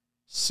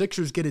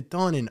 Sixers get it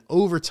done in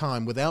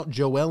overtime without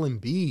Joel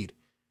Embiid.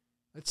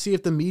 Let's see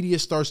if the media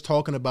starts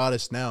talking about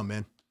us now,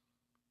 man.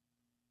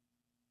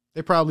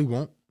 They probably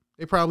won't.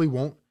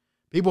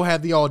 People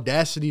have the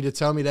audacity to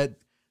tell me that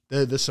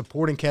the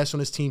supporting cast on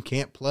this team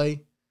can't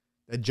play,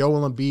 that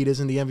Joel Embiid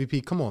isn't the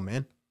MVP. Come on,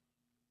 man.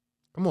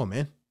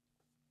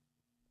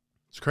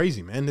 It's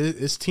crazy, man.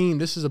 This team,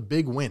 this is a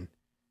big win,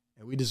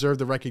 and we deserve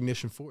the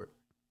recognition for it.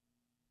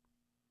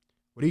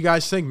 What do you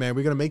guys think, man?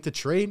 We're going to make the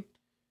trade?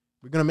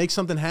 We're going to make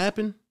something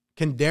happen?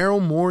 Can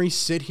Daryl Morey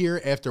sit here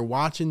after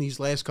watching these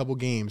last couple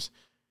games?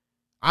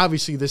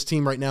 Obviously, this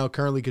team right now,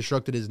 currently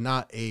constructed, is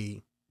not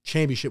a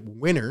championship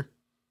winner,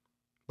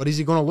 but is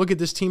he going to look at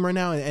this team right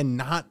now and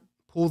not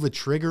pull the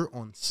trigger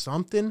on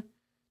something?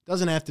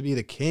 Doesn't have to be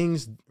the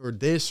Kings or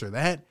this or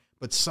that,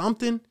 but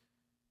something.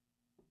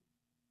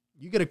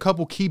 You get a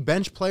couple key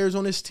bench players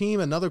on this team,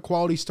 another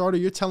quality starter.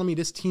 You're telling me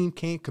this team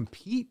can't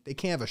compete? They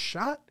can't have a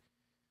shot?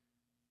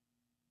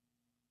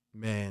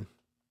 Man.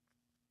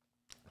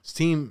 This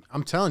team,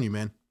 I'm telling you,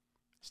 man.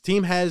 This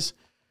team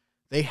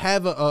they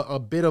have a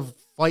bit of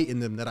fight in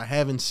them that I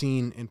haven't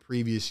seen in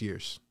previous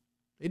years.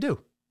 They do.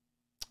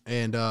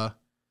 And I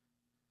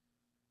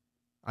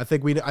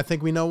think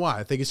we know why.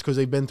 I think it's because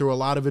they've been through a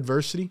lot of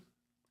adversity.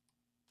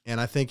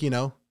 And I think,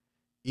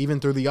 even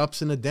through the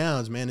ups and the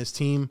downs, man, this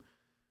team,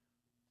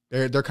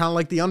 they're kind of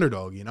like the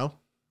underdog, And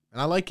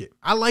I like it.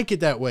 I like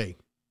it that way.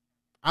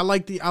 I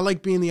like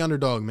being the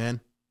underdog, man.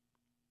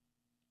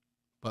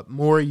 But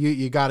more,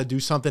 you got to do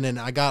something. And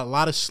I got a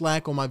lot of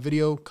slack on my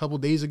video a couple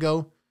days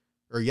ago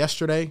or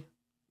yesterday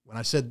when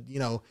I said,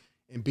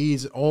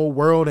 Embiid's all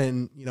world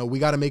and, we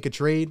got to make a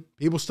trade.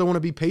 People still want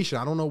to be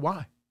patient. I don't know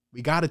why.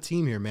 We got a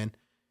team here, man.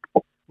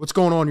 What's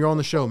going on? You're on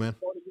the show, man.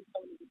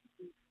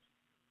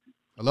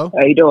 Hello?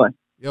 How you doing?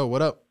 Yo,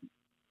 what up?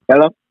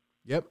 Hello?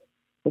 Yep.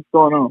 What's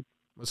going on?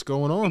 What's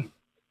going on?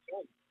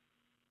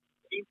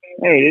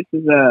 Hey,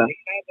 this is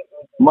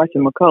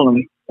Marshall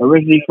McCullum,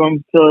 originally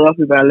from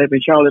Philadelphia, but I live in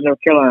Charlotte, North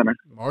Carolina.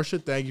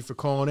 Marsha, thank you for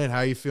calling in. How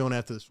are you feeling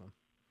after this one?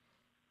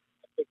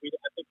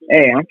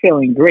 Hey, I'm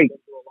feeling great.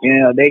 You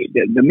know,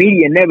 the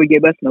media never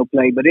give us no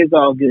play, but it's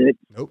all good.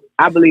 Nope.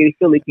 I believe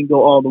Philly can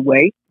go all the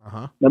way,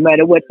 Uh-huh. no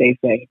matter what they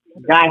say.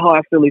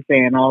 Die-hard Philly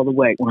fan all the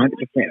way, 100%.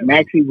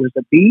 Maxey was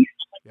a beast.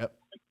 Yep.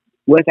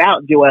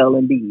 Without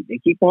Joel Embiid. They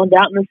keep on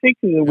doubting the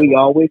Sixers, and we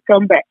always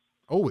come back.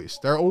 Always.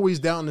 They're always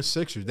down the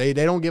Sixers. They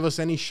don't give us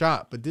any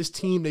shot. But this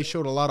team, they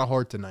showed a lot of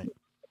heart tonight.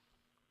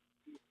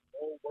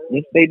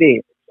 Yes, they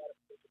did.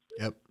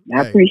 Yep.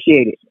 I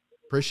appreciate it.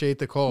 Appreciate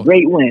the call.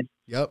 Great win.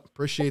 Yep.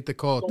 Appreciate the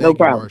call. Thank No you,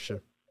 problem.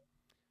 Marsha.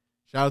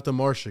 Shout out to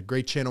Marsha.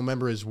 Great channel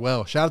member as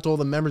well. Shout out to all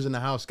the members in the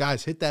house.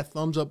 Guys, hit that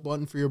thumbs up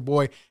button for your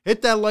boy.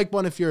 Hit that like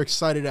button if you're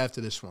excited after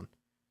this one.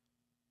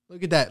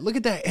 Look at that. Look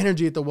at that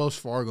energy at the Wells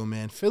Fargo,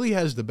 man. Philly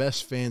has the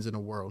best fans in the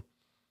world.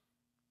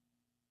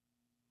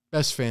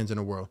 Best fans in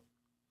the world.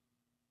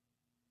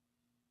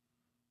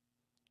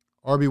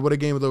 RB, what a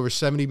game with over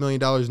 $70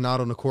 million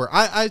not on the court.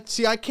 I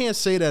can't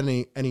say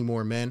that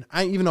anymore, man.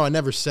 Even though I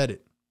never said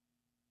it.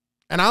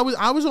 And I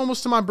was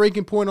almost to my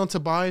breaking point on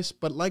Tobias,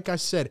 but like I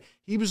said,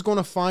 he was going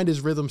to find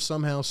his rhythm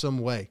somehow, some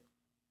way.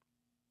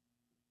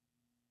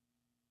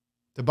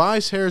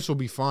 Tobias Harris will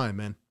be fine,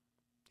 man.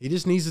 He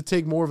just needs to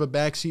take more of a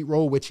backseat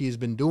role, which he has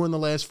been doing the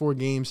last 4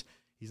 games.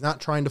 He's not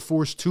trying to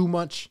force too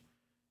much,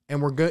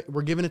 and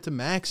we're giving it to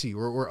Maxey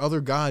or other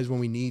guys when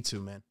we need to,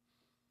 man.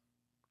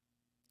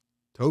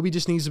 Toby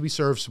just needs to be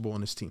serviceable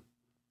on his team.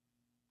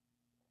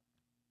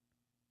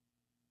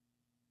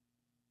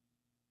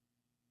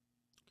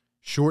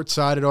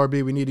 Short-sighted,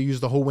 RB. We need to use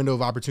the whole window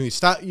of opportunity.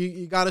 Stop.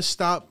 You got to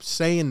stop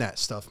saying that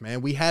stuff,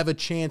 man. We have a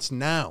chance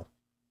now.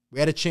 We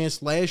had a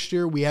chance last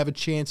year. We have a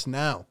chance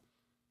now.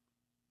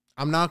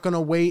 I'm not going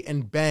to wait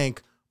and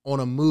bank on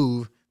a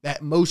move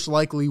that most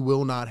likely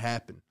will not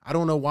happen. I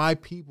don't know why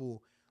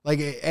people, like,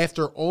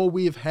 after all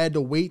we have had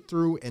to wait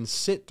through and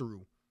sit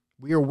through,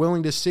 we are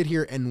willing to sit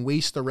here and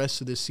waste the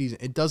rest of this season.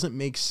 It doesn't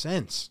make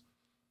sense.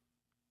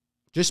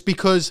 Just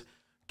because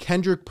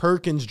Kendrick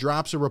Perkins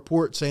drops a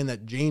report saying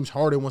that James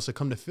Harden wants to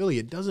come to Philly,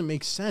 it doesn't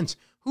make sense.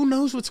 Who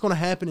knows what's going to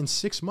happen in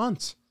 6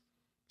 months?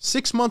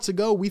 6 months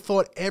ago, we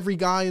thought every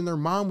guy and their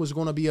mom was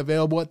going to be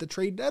available at the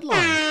trade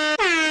deadline.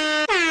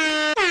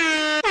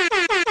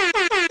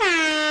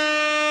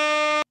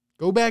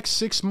 Go back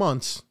 6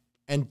 months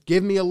and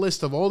give me a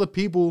list of all the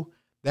people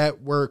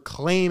that were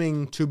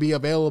claiming to be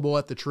available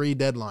at the trade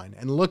deadline.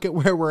 And look at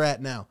where we're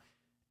at now.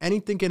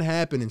 Anything can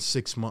happen in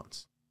 6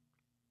 months.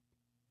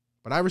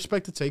 But I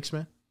respect the takes,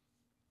 man.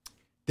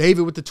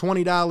 David with the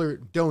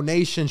 $20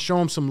 donation. Show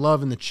him some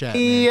love in the chat,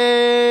 man.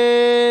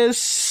 Yes,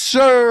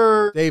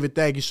 sir. David,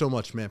 thank you so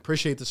much, man.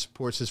 Appreciate the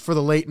support. Says, for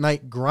the late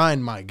night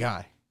grind, my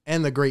guy.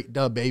 And the great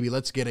dub, baby.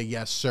 Let's get a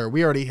yes, sir.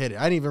 We already hit it.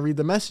 I didn't even read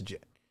the message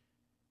yet.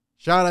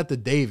 Shout out to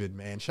David,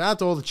 man. Shout out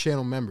to all the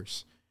channel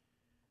members.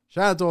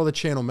 Shout out to all the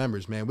channel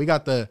members, man. We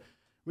got the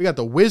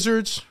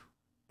Wizards.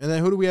 And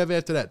then who do we have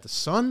after that? The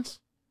Suns?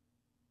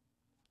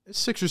 This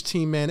Sixers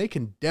team, man, they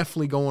can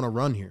definitely go on a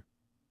run here.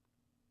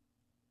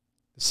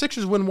 The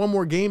Sixers win one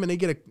more game and they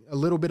get a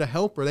little bit of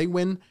help, or they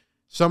win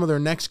some of their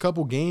next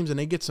couple games and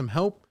they get some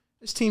help.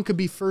 This team could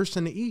be first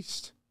in the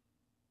East.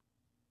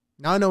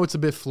 Now, I know it's a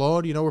bit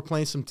flawed. You know, we're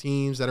playing some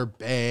teams that are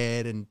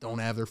bad and don't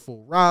have their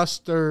full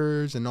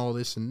rosters and all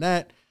this and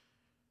that.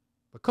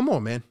 But come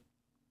on, man.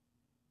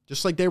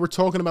 Just like they were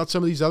talking about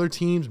some of these other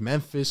teams,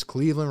 Memphis,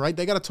 Cleveland, right?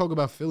 They got to talk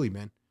about Philly,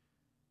 man.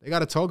 They got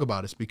to talk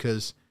about us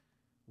because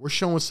we're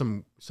showing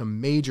some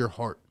major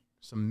heart,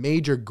 some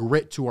major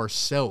grit to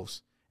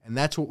ourselves. And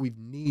that's what we've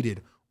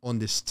needed on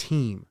this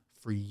team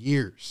for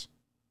years.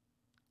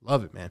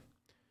 Love it, man.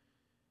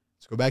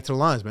 Let's go back to the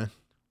lines, man.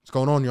 What's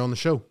going on? You're on the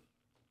show.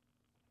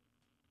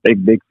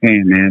 Big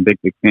fan, man. Big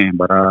fan.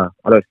 But I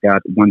just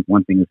got one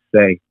thing to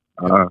say.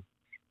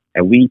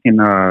 And we can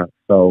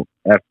so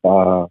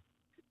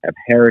if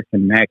Harris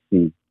and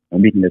Maxey,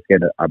 and we can just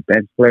get a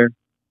bench player,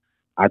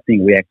 I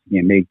think we actually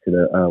can make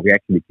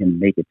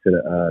it to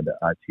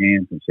the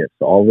championship.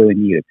 So all we really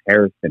need is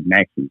Harris and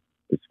Maxey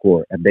to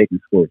score. If they can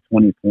score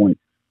 20 points,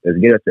 let's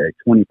get us to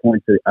 20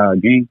 points a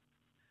game.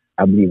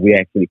 I believe we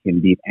actually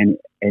can beat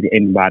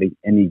anybody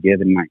any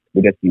given night.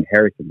 We just need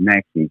Harris and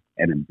Maxey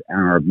and on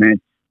our bench.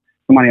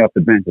 Somebody off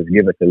the bench just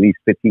give us at least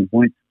 15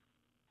 points.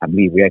 I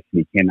believe we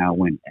actually can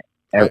win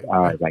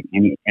like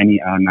any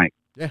night.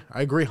 Yeah,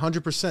 I agree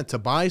 100%.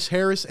 Tobias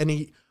Harris,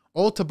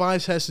 all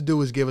Tobias has to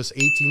do is give us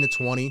 18 to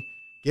 20,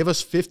 give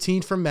us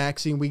 15 from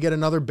Maxey, and we get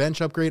another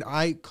bench upgrade.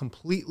 I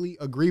completely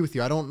agree with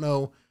you. I don't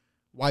know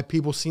why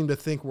people seem to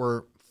think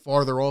we're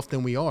farther off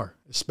than we are,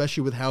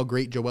 especially with how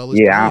great Joel is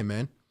playing,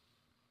 man.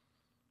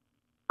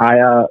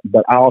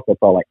 But I also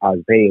thought like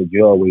Isaiah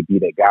Joe would be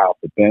the guy off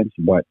the bench,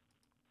 but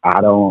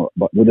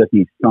we just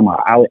need someone.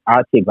 I'll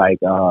take like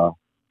I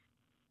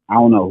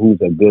don't know who's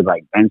a good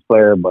like bench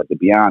player, but to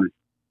be honest,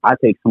 I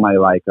take somebody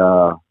like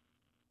I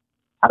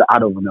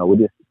don't even know.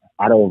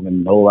 I don't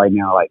even know right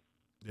now. Like,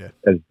 yeah,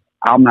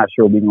 I'm not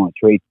sure we're going to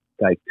trade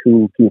like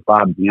 2-5,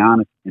 to be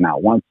honest, and I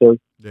want to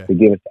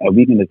give us a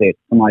weekend to say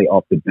somebody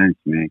off the bench,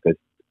 man. Because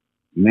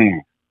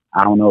man,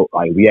 I don't know,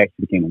 like we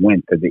actually can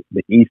win because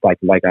the East, like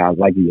you were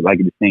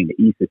saying, the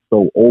East is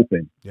so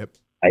open.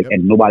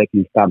 And nobody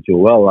can stop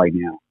Joel right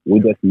now.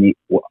 We just need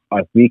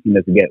if we can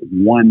just get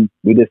one.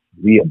 We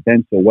a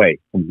bench away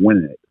from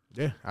winning it.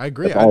 Yeah, I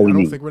agree. I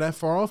don't think we're that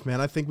far off, man.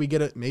 I think we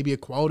get maybe a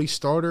quality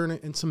starter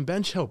and some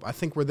bench help. I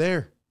think we're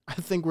there.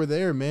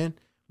 Man.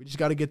 We just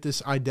got to get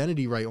this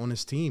identity right on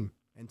this team.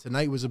 And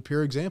tonight was a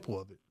pure example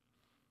of it.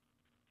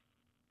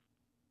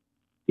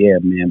 Yeah,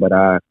 man. But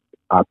I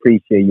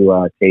appreciate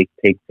you take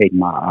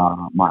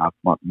my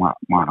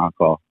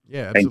call.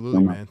 Yeah,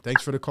 absolutely, man.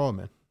 Thanks for the call,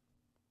 man.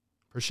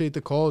 Appreciate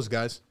the calls,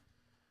 guys.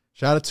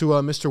 Shout out to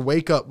Mr.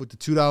 Wake Up with the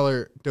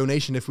 $2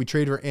 donation. If we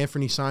trade for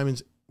Anthony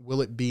Simons,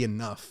 will it be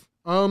enough?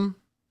 I don't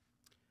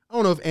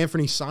know if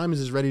Anthony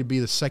Simons is ready to be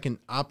the second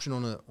option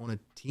on a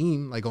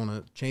team, like on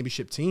a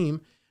championship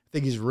team. I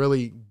think he's a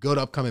really good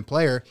upcoming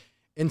player.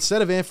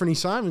 Instead of Anthony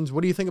Simons,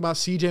 what do you think about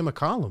CJ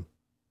McCollum?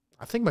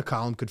 I think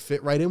McCollum could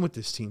fit right in with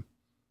this team.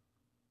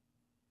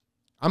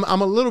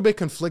 I'm a little bit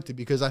conflicted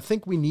because I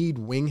think we need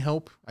wing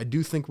help. I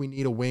do think we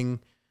need a wing.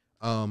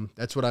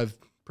 That's what I've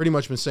pretty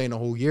much been saying the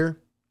whole year.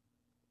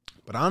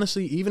 But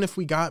honestly, even if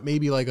we got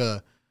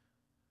even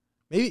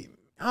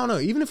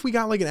if we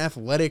got like an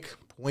athletic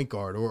point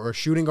guard or a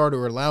shooting guard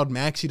or allowed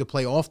Maxey to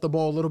play off the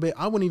ball a little bit,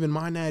 I wouldn't even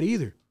mind that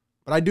either.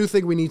 But I do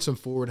think we need some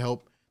forward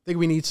help. I think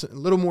we need a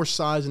little more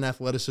size and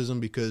athleticism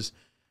because,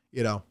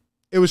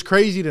 it was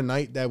crazy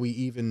tonight that we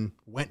even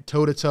went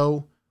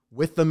toe-to-toe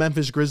with the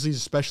Memphis Grizzlies,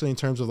 especially in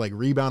terms of like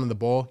rebounding the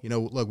ball.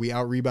 Look, we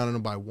out-rebounded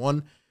them by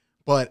 1.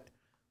 But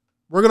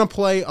we're going to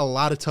play a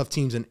lot of tough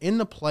teams. And in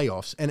the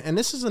playoffs, and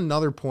this is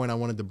another point I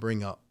wanted to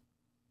bring up.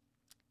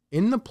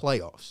 In the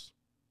playoffs,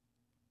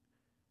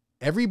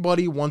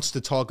 everybody wants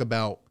to talk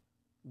about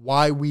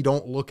why we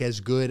don't look as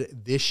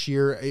good this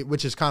year,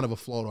 which is kind of a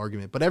flawed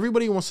argument. But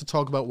everybody wants to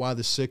talk about why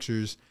the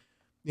Sixers,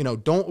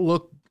 don't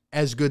look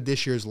as good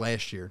this year as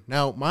last year.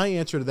 Now, my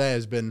answer to that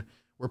has been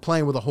we're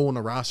playing with a hole in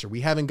the roster.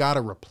 We haven't got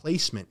a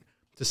replacement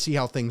to see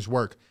how things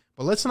work.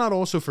 But let's not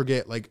also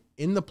forget, like,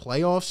 in the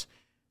playoffs,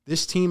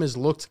 this team has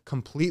looked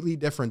completely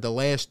different the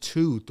last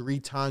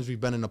 2-3 times we've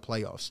been in the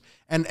playoffs.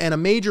 And a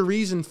major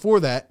reason for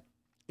that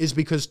is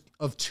because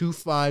of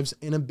 2-5's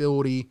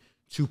inability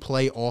to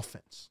play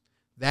offense.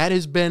 That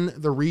has been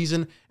the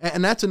reason,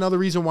 and that's another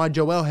reason why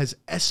Joel has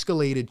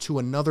escalated to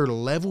another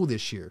level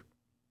this year.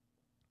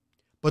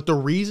 But the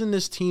reason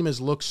this team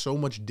has looked so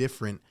much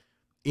different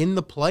in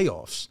the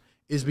playoffs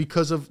is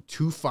because of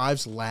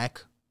 2-5's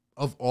lack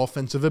of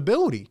offensive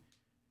ability.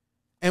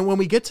 And when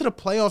we get to the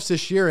playoffs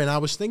this year, and I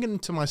was thinking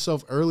to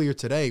myself earlier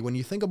today, when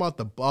you think about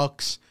the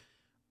Bucks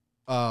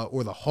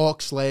or the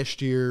Hawks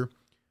last year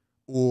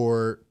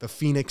or the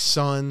Phoenix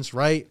Suns,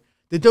 right?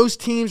 Did those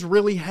teams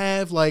really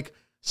have like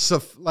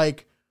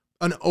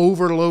an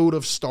overload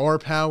of star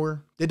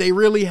power? Did they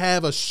really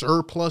have a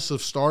surplus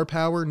of star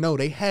power? No,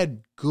 they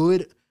had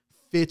good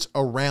fits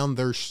around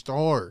their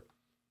star.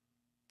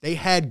 They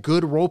had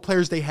good role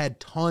players. They had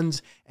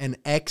tons and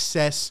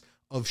excess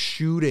of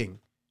shooting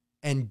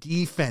and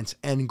defense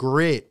and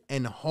grit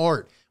and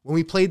heart. When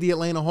we played the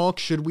Atlanta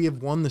Hawks, should we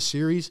have won the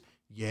series?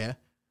 Yeah.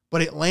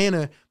 But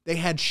Atlanta, they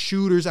had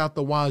shooters out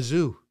the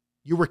wazoo.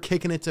 You were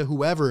kicking it to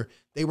whoever.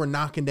 They were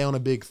knocking down a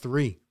big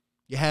 3.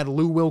 You had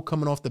Lou Will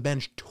coming off the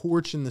bench,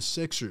 torching the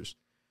Sixers.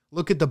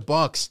 Look at the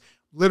Bucks.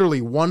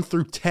 Literally 1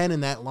 through 10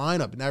 in that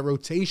lineup, in that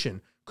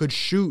rotation, could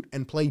shoot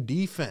and play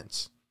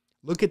defense.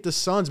 Look at the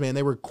Suns, man.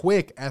 They were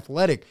quick,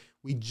 athletic.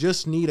 We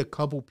just need a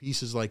couple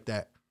pieces like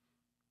that.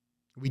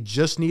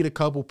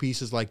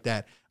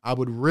 I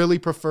would really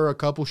prefer a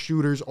couple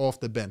shooters off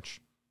the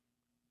bench.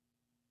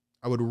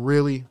 I would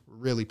really,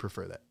 really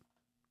prefer that.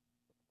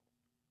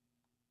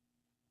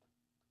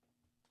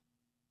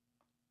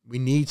 We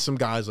need some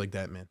guys like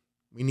that, man.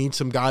 We need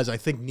some guys. I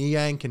think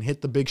Niang can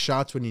hit the big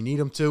shots when you need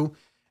him to,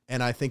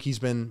 and I think he's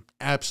been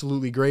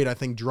absolutely great. I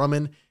think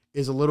Drummond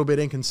is a little bit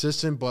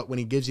inconsistent, but when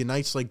he gives you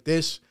nights like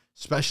this,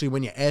 especially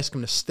when you ask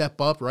him to step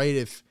up, right?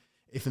 If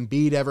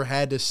Embiid ever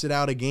had to sit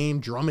out a game,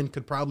 Drummond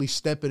could probably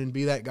step in and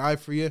be that guy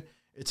for you.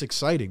 It's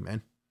exciting,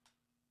 man.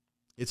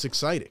 It's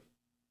exciting.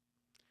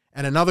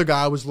 And another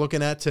guy I was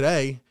looking at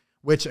today,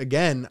 which,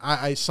 again,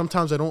 I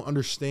sometimes I don't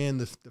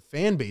understand the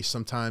fan base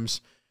sometimes.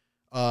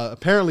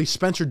 Apparently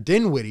Spencer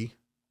Dinwiddie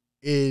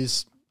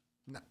is,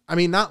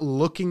 not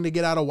looking to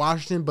get out of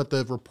Washington, but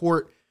the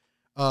report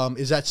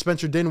is that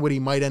Spencer Dinwiddie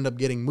might end up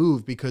getting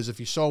moved because if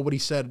you saw what he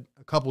said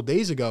a couple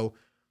days ago,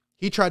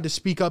 he tried to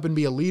speak up and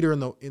be a leader in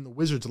the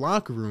Wizards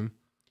locker room,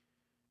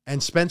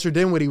 and Spencer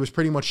Dinwiddie was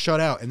pretty much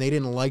shut out, and they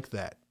didn't like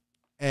that.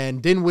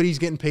 And Dinwiddie's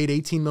getting paid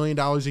 $18 million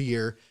a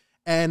year,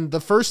 and the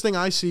first thing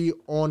I see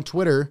on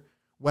Twitter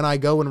when I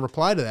go and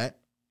reply to that,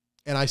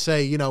 and I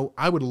say,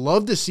 I would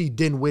love to see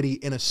Dinwiddie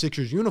in a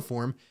Sixers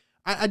uniform,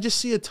 I just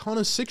see a ton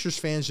of Sixers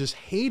fans just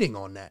hating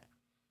on that.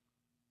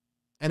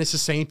 And it's the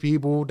same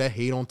people that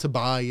hate on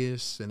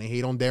Tobias, and they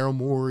hate on Daryl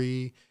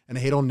Morey, and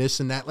they hate on this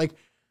and that. Like,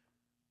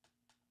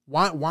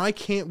 Why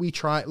can't we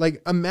try?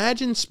 Like,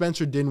 imagine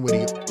Spencer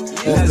Dinwiddie off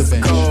the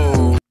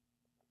bench.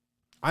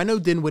 I know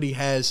Dinwiddie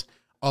has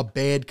a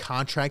bad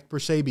contract per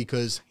se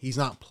because he's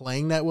not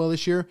playing that well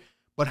this year,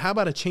 but how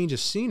about a change of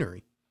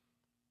scenery?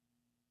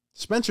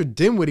 Spencer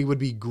Dinwiddie would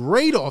be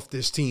great off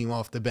this team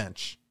off the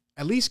bench.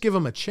 At least give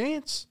him a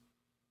chance.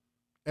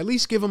 At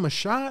least give him a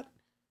shot.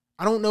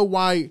 I don't know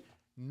why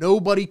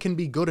nobody can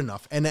be good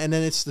enough. And then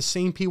it's the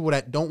same people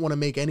that don't want to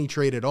make any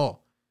trade at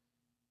all.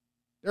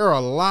 There are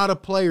a lot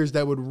of players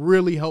that would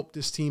really help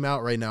this team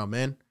out right now,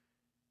 man.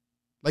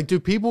 Like, do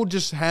people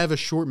just have a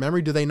short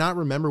memory? Do they not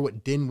remember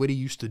what Dinwiddie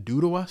used to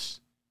do to us?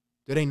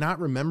 Do they not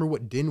remember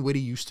what Dinwiddie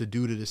used to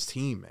do to this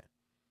team, man?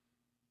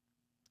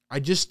 I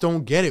just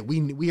don't get it.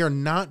 We are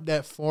not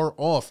that far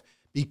off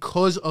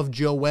because of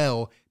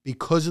Joel,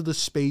 because of the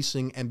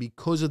spacing, and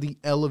because of the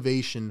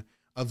elevation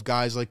of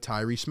guys like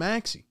Tyrese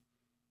Maxey.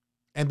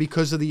 And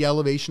because of the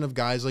elevation of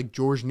guys like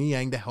George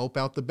Niang to help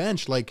out the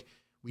bench. Like,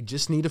 we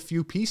just need a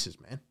few pieces,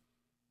 man.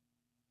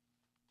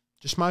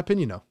 Just my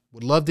opinion, though.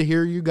 Would love to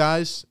hear you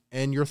guys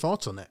and your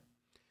thoughts on that.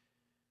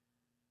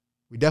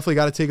 We definitely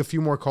got to take a few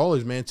more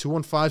callers, man.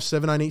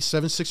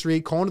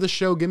 215-798-7638. Call into the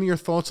show. Give me your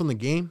thoughts on the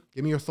game.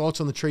 Give me your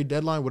thoughts on the trade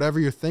deadline. Whatever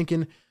you're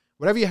thinking.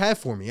 Whatever you have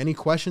for me. Any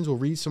questions, we'll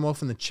read some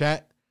off in the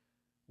chat.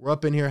 We're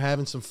up in here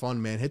having some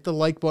fun, man. Hit the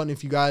like button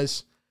if you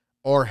guys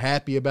are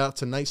happy about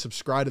tonight.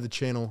 Subscribe to the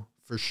channel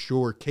for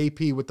sure.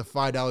 KP with the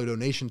 $5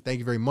 donation. Thank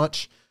you very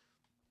much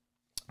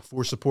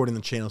for supporting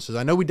the channel. Says,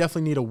 I know we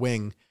definitely need a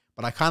wing,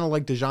 but I kind of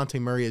like DeJounte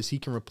Murray as he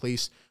can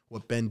replace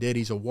what Ben did.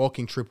 He's a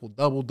walking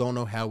triple-double. Don't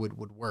know how it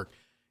would work.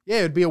 Yeah,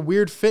 it'd be a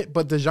weird fit,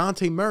 but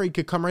DeJounte Murray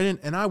could come right in,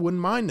 and I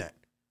wouldn't mind that.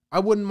 I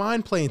wouldn't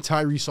mind playing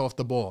Tyrese off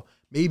the ball,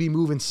 maybe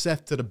moving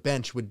Seth to the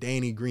bench with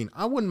Danny Green.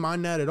 I wouldn't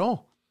mind that at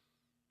all.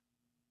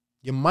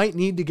 You might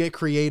need to get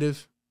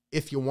creative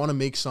if you want to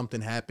make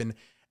something happen.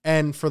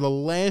 And for the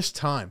last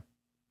time,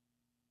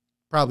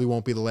 probably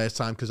won't be the last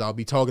time because I'll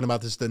be talking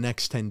about this the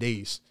next 10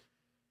 days.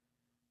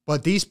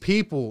 But these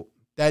people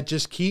that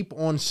just keep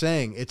on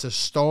saying it's a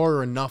star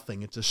or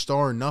nothing, it's a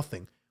star or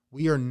nothing,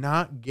 we are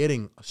not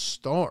getting a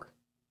star.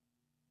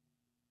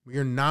 We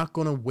are not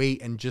going to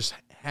wait and just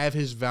have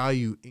his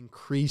value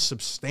increase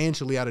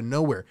substantially out of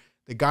nowhere.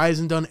 The guy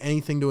hasn't done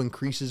anything to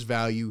increase his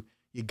value.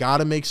 You got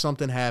to make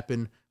something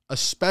happen,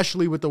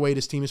 especially with the way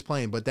this team is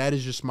playing. But that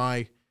is just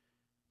my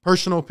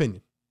personal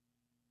opinion.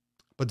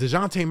 But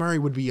DeJounte Murray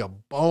would be a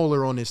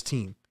baller on this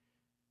team.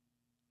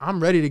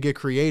 I'm ready to get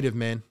creative,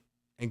 man,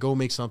 and go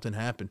make something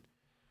happen.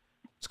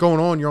 What's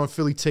going on? You're on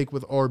Philly Take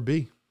with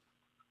RB.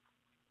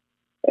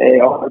 Hey,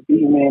 RB,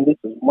 man, this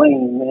is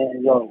Wayne,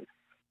 man. Yo,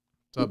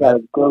 What's up, got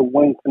man? a good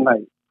win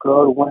tonight.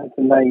 Good win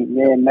tonight,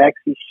 man.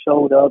 Maxie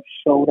showed up,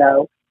 showed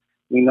out,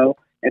 you know,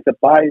 and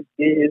Tobias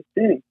did his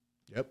thing.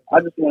 Yep. I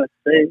just want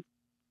to say,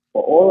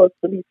 for all us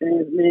Philly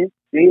fans, man,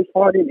 James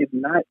Harden is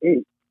not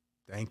it.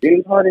 Thank you.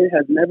 James Harden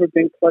has never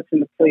been clutch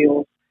in the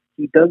playoffs.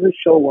 He doesn't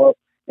show up,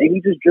 and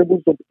he just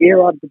dribbles the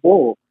air out of the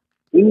ball.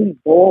 We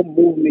need ball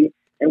movement,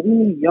 and we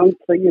need young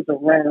players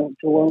around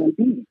Joel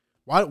Embiid.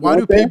 Why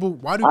do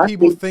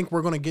people think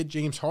we're going to get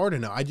James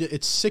Harden now?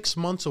 It's 6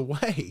 months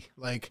away.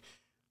 Like,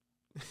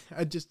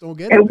 I just don't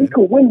get it. And we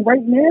could win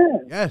right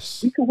now.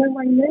 Yes. We could win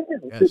right now.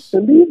 Yes. The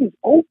league is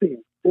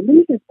open. The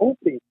league is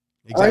open.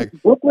 Exactly. All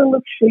right? Brooklyn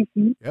looks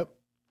shaky. Yep.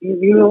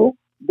 You know,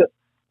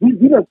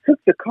 we done took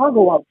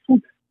Chicago out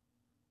too.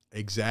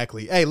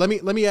 Exactly. Hey, let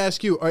me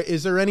ask you: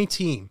 is there any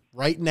team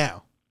right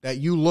now that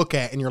you look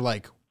at and you're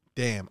like,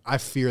 "Damn, I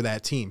fear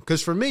that team"?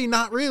 Because for me,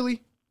 not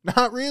really.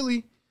 Not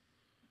really.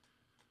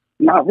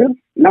 Not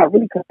really.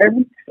 Because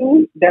every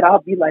team that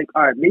I'll be like,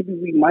 all right, maybe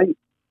we might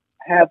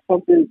have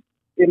something.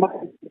 It might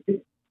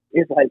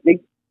is like they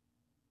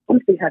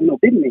have no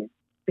big man.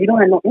 They don't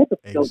have no answer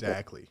for JoJo.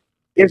 Exactly.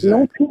 There's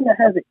no team that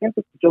has an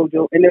answer for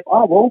JoJo, and if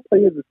our role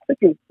players are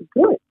clicking, it's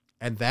good.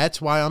 And that's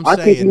why I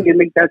think we can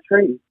make that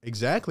trade.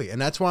 Exactly. And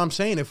that's why I'm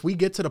saying if we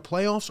get to the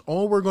playoffs,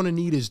 all we're going to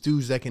need is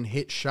dudes that can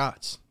hit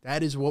shots.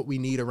 That is what we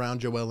need around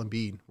Joel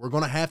Embiid. We're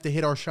going to have to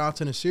hit our shots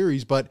in a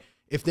series, but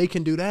if they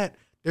can do that,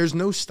 there's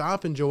no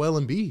stopping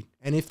Joel Embiid.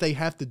 And if they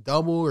have to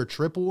double or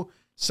triple,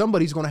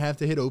 somebody's going to have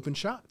to hit open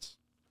shots.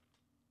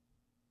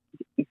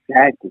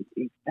 Exactly.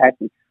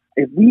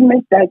 If we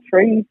make that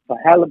trade for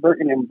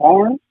Halliburton and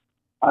Barnes,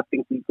 I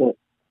think we good.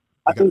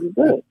 I think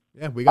we're good.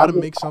 Yeah, we got to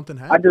make something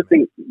happen. I just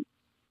think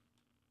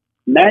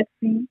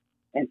Maxey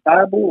and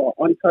Thibault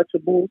are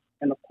untouchable,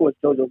 and of course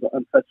JoJo's are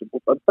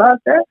untouchable. But besides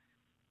that,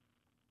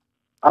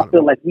 I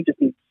feel like we just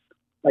need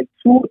like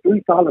 2 or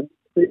 3 solid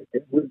players.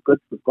 We're good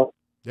to go.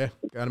 Yeah,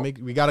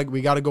 we gotta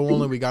go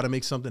on and we gotta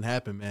make something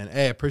happen, man.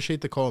 Hey, I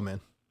appreciate the call,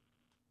 man.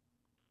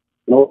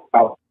 No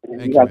problem.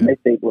 Thank you you, guys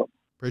make day, bro.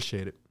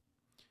 Appreciate it.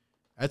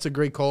 That's a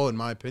great call in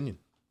my opinion.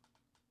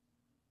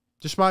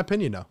 Just my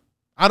opinion though.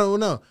 I don't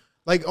know.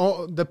 Like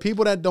all the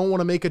people that don't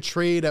want to make a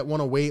trade, that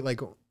want to wait, like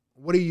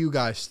what do you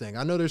guys think?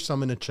 I know there's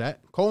some in the chat.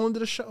 Call into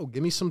the show.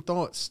 Give me some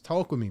thoughts.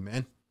 Talk with me,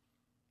 man.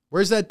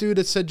 Where's that dude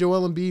that said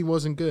Joel Embiid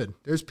wasn't good?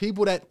 There's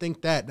people that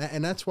think that,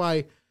 and that's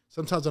why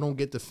sometimes I don't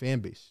get the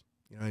fan base.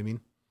 You know what I mean?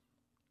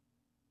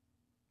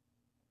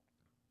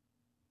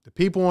 The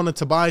people on the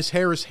Tobias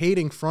Harris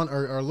hating front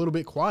are a little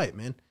bit quiet,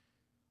 man.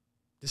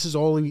 This is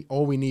all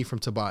we need from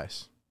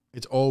Tobias.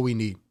 It's all we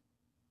need.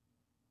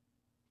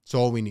 It's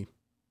all we need.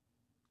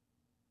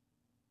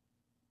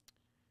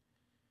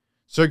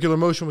 Circular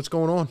Motion, what's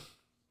going on?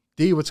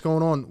 D, what's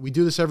going on? We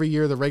do this every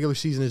year. The regular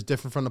season is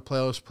different from the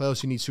playoffs.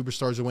 Playoffs, you need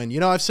superstars to win. You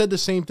know, I've said the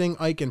same thing,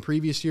 Ike, in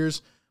previous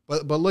years,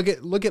 but look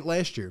at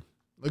last year.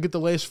 Look at the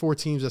last 4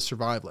 teams that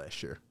survived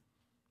last year.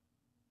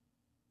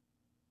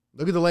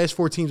 Look at the last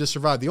 4 teams that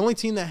survived. The only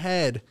team that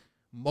had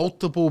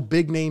multiple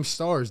big-name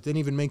stars didn't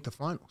even make the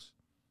finals.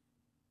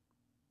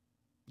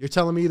 You're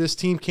telling me this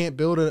team can't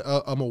build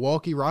a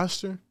Milwaukee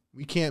roster?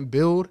 We can't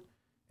build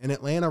an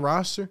Atlanta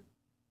roster?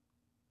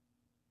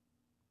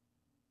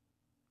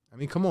 I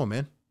mean, come on,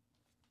 man.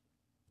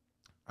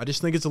 I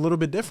just think it's a little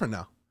bit different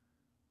now.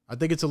 I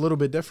think it's a little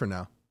bit different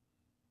now.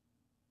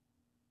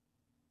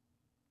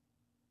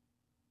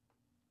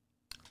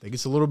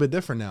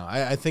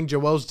 I think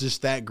Joel's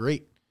just that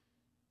great.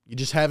 You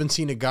just haven't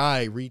seen a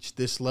guy reach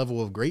this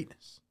level of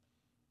greatness.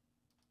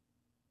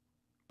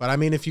 But I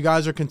mean, if you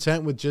guys are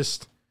content with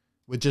just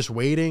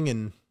waiting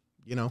and,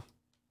 you know,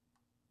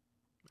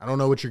 I don't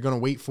know what you're going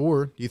to wait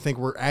for. Do you think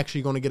we're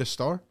actually going to get a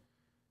star?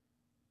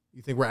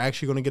 You think we're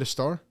actually going to get a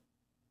star?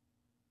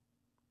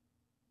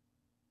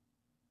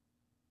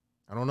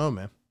 I don't know,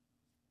 man.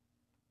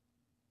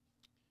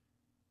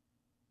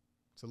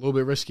 It's a little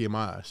bit risky in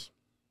my eyes.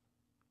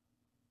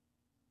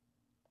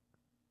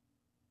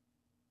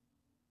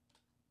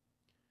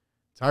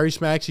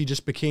 Tyrese Maxey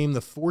just became the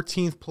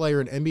 14th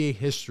player in NBA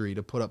history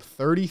to put up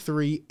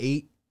 33,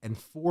 8, and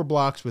 4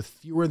 blocks with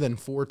fewer than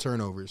 4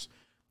 turnovers.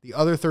 The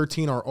other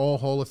 13 are all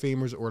Hall of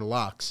Famers or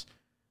locks.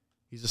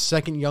 He's the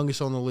second youngest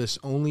on the list,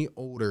 only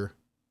older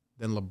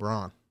than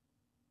LeBron.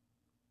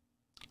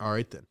 All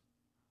right, then.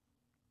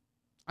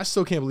 I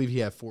still can't believe he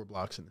had 4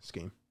 blocks in this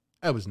game.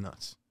 That was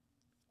nuts.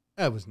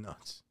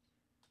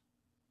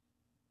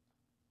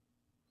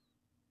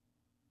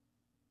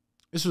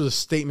 This was a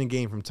statement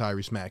game from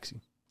Tyrese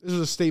Maxey. This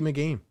was a statement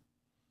game.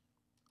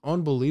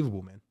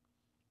 Unbelievable, man.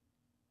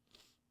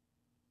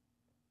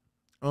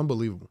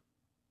 Unbelievable.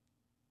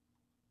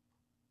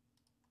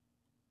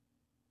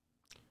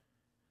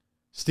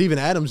 Steven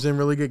Adams didn't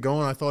really get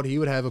going. I thought he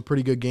would have a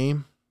pretty good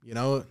game. You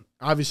know,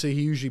 obviously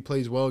he usually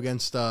plays well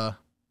against Joel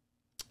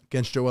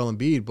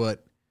Embiid,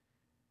 but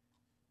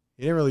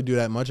he didn't really do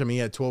that much. I mean, he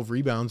had 12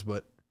 rebounds,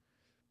 but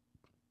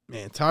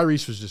man,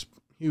 Tyrese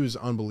he was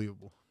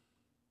unbelievable.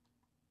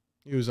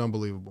 He was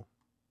unbelievable.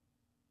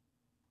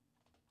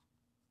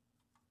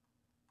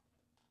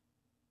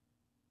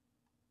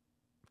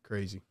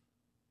 Crazy.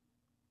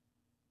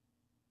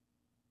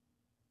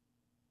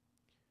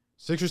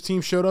 Sixers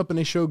team showed up and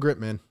they showed grit,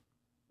 man.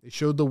 They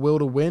showed the will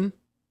to win,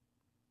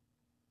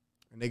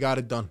 and they got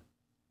it done.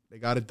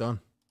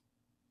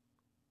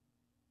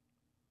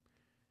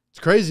 It's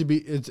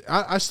crazy.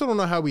 I still don't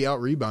know how we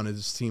out-rebounded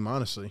this team,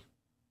 honestly.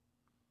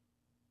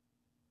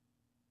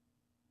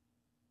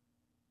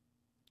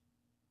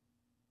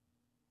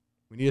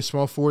 We need a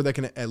small forward that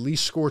can at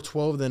least score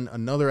 12, then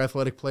another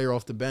athletic player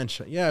off the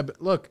bench. Yeah,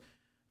 but look,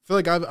 I feel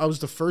like I was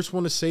the first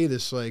one to say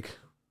this like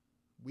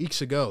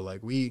weeks ago.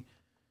 Like we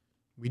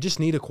just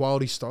need a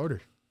quality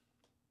starter,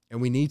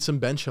 and we need some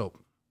bench help.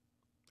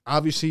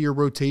 Obviously, your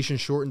rotation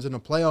shortens in the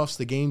playoffs.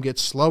 The game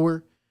gets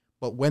slower,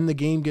 but when the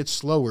game gets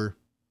slower,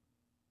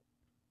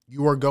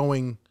 you are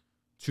going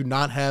to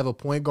not have a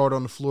point guard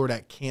on the floor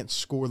that can't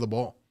score the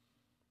ball.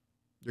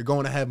 You're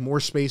going to have more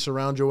space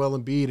around Joel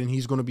Embiid, and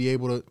he's going to be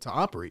able to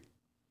operate.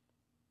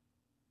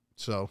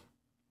 So,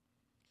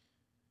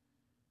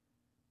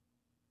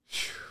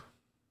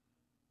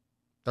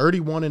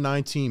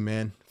 31-19,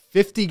 man.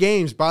 50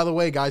 games, by the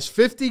way, guys.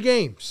 50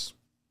 games.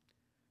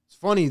 It's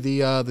funny, the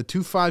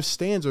 2-5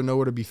 stands are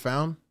nowhere to be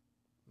found.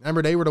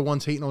 Remember, they were the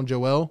ones hating on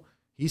Joel.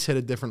 He's hit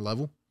a different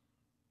level.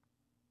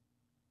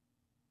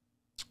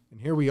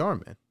 And here we are,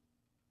 man.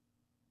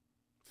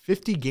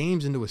 50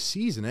 games into a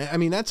season. I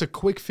mean, that's a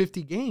quick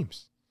 50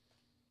 games.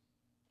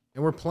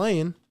 And we're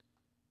playing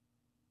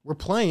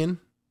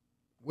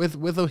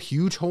with a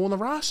huge hole in the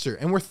roster.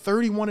 And we're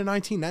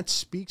 31-19. That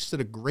speaks to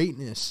the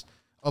greatness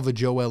of a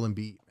Joel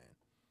Embiid, man.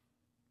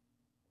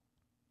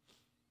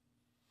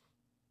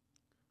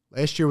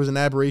 Last year was an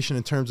aberration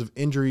in terms of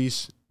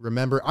injuries.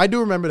 I do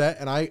remember that,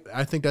 and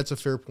I think that's a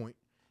fair point.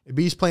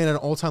 Embiid's playing at an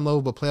all-time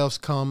level, but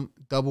playoffs come,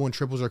 double and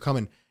triples are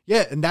coming.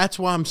 Yeah, and that's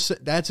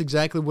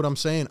exactly what I'm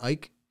saying,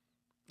 Ike.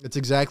 That's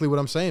exactly what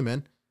I'm saying,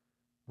 man.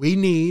 We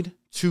need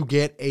to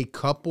get a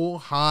couple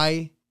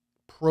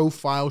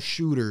high-profile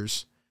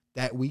shooters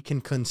that we can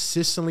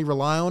consistently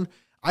rely on.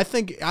 I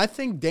think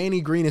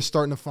Danny Green is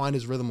starting to find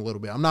his rhythm a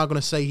little bit. I'm not going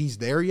to say he's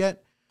there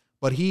yet,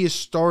 but he is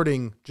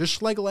starting,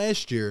 just like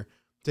last year,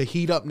 to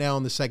heat up now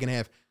in the second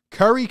half.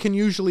 Curry can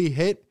usually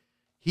hit.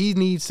 He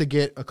needs to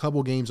get a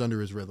couple games under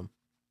his rhythm.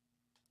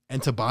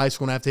 And Tobias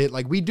going to have to hit.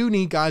 Like, we do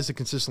need guys to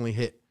consistently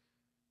hit,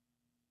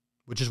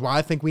 which is why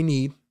I think we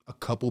need a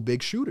couple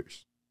big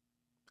shooters.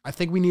 I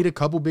think we need a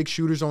couple big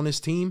shooters on this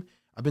team.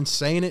 I've been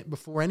saying it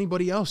before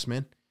anybody else,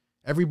 man.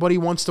 Everybody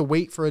wants to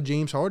wait for a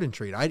James Harden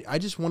trade. I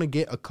just want to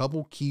get a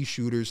couple key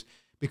shooters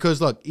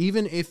because, look,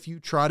 even if you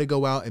try to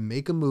go out and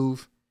make a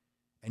move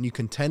and you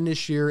contend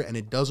this year and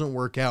it doesn't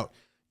work out,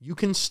 you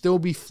can still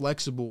be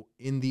flexible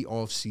in the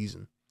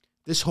offseason.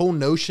 This whole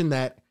notion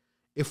that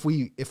if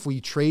we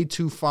trade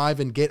 2-5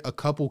 and get a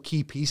couple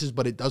key pieces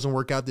but it doesn't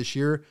work out this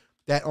year,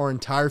 that our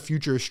entire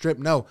future is stripped.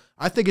 No,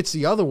 I think it's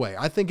the other way.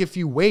 I think if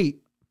you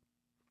wait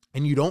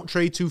and you don't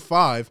trade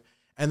 2-5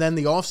 and then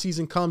the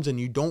offseason comes and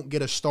you don't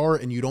get a star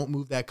and you don't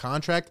move that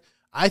contract,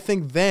 I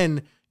think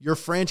then your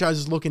franchise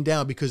is looking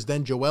down because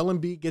then Joel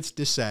Embiid gets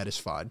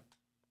dissatisfied.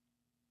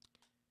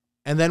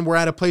 And then we're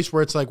at a place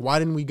where it's like, why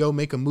didn't we go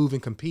make a move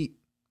and compete?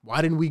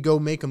 Why didn't we go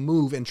make a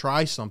move and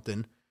try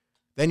something?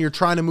 Then you're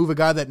trying to move a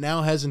guy that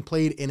now hasn't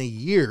played in a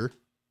year.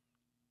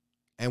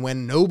 And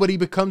when nobody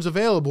becomes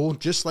available,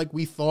 just like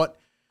we thought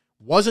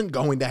wasn't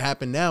going to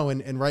happen now,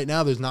 and right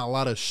now there's not a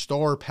lot of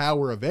star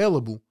power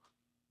available,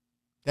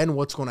 then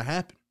what's going to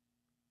happen?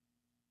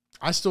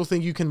 I still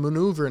think you can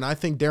maneuver, and I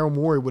think Daryl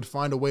Morey would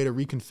find a way to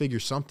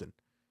reconfigure something.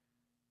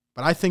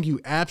 But I think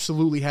you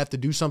absolutely have to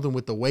do something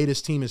with the way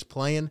this team is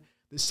playing.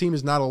 This team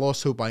is not a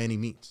lost hope by any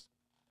means.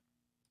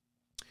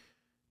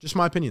 Just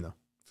my opinion, though.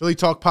 Philly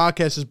Talk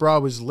Podcast is bro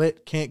was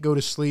lit. Can't go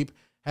to sleep.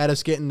 Had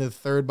us getting to the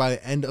third by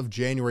the end of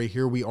January.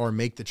 Here we are.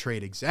 Make the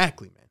trade.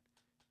 Exactly, man.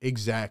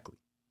 Exactly.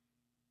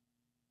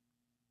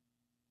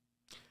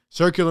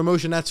 Circular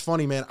motion. That's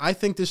funny, man. I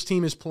think this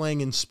team is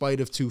playing in spite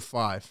of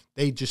 2-5.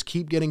 They just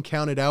keep getting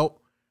counted out,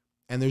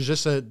 and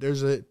there's a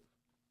good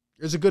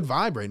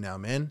vibe right now,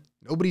 man.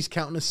 Nobody's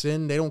counting us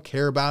in. They don't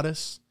care about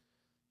us.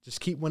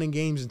 Just keep winning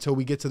games until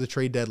we get to the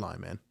trade deadline,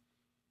 man.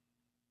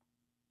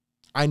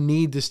 I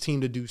need this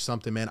team to do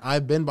something, man.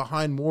 I've been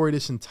behind Morey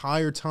this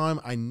entire time.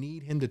 I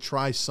need him to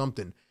try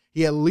something.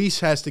 He at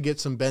least has to get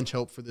some bench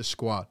help for this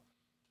squad.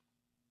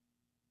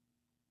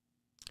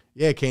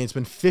 Yeah, Kane, it's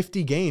been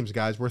 50 games,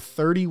 guys. We're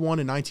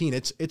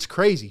 31-19. It's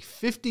crazy.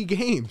 50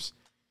 games.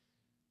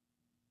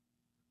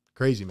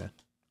 Crazy, man.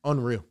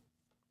 Unreal.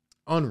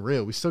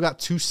 Unreal. We still got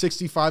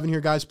 265 in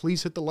here, guys.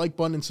 Please hit the like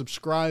button and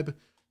subscribe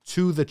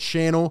to the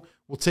channel.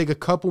 We'll take a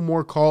couple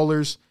more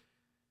callers.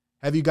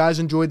 Have you guys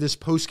enjoyed this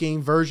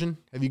post-game version?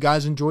 Have you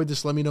guys enjoyed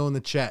this? Let me know in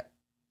the chat.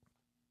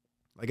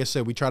 Like I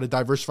said, we try to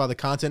diversify the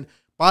content.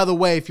 By the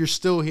way, if you're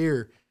still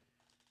here,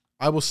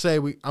 I will say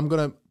I'm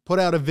going to put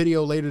out a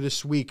video later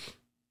this week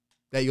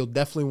that you'll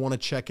definitely want to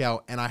check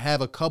out. And I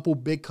have a couple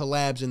big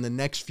collabs in the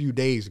next few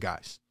days,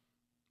 guys.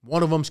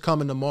 One of them's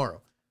coming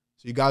tomorrow.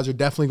 So you guys are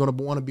definitely going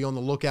to want to be on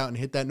the lookout and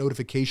hit that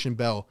notification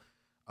bell.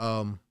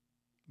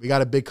 We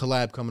got a big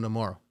collab coming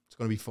tomorrow. It's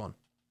going to be fun.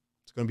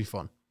 It's going to be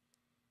fun.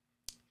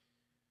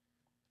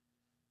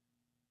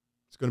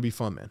 It's going to be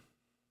fun, man.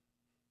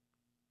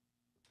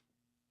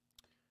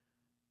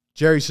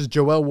 Jerry says,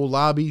 Joel will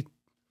lobby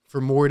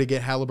for more to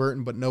get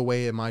Halliburton, but no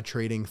way am I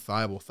trading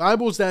Thibault.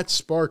 Thibault's that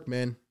spark,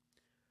 man.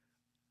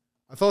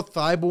 I thought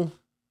Thibault,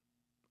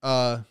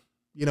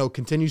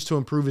 continues to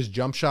improve his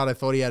jump shot. I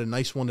thought he had a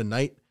nice one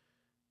tonight.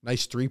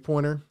 Nice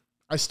three-pointer.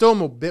 I still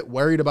am a bit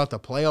worried about the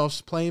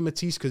playoffs playing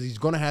Matisse because he's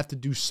going to have to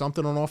do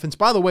something on offense.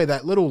 By the way,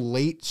 that little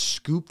late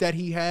scoop that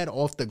he had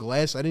off the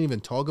glass, I didn't even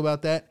talk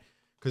about that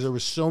because there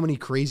was so many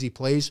crazy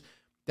plays.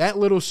 That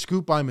little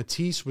scoop by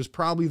Matisse was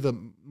probably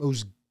the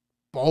most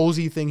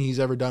ballsy thing he's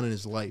ever done in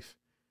his life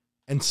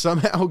and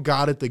somehow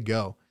got it to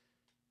go.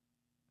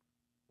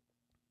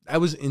 That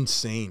was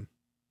insane.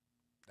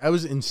 That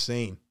was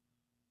insane.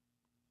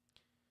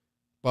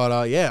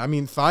 But,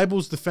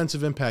 Thibault's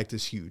defensive impact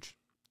is huge.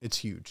 It's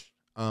huge.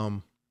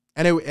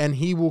 And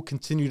he will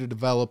continue to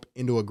develop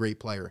into a great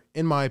player,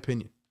 in my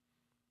opinion.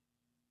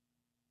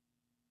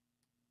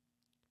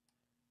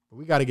 But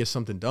we got to get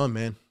something done,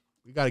 man.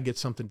 We got to get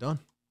something done.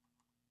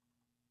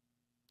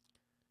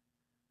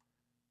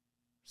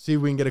 See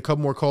if we can get a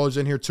couple more callers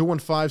in here.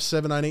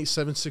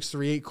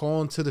 215-798-7638.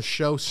 Call into the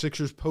show.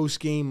 Sixers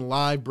post-game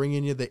live,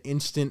 bringing you the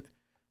instant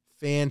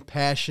fan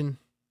passion,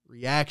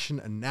 reaction,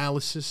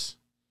 analysis.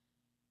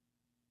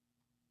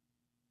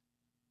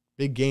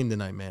 Big game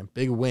tonight, man.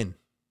 Big win.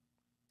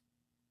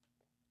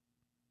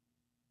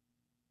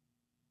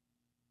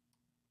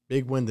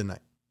 Big win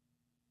tonight.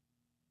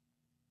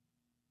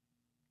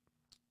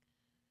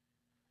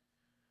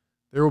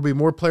 There will be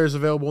more players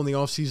available in the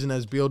offseason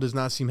as Beal does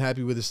not seem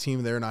happy with his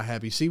team. They're not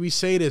happy. See, we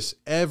say this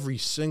every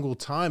single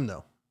time,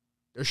 though.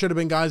 There should have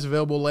been guys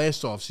available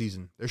last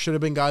offseason. There should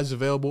have been guys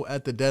available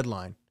at the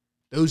deadline.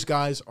 Those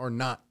guys are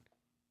not.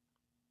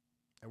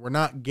 And we're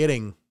not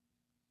getting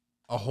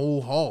a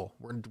whole haul.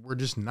 We're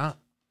just not.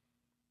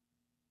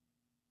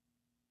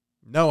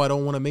 No, I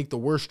don't want to make the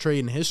worst trade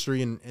in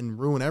history and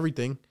ruin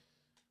everything.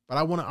 But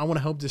I want to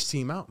help this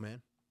team out,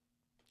 man.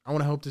 I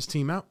want to help this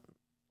team out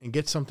and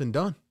get something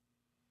done.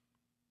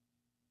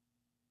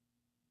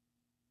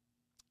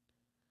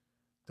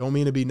 Don't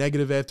mean to be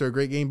negative after a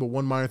great game, but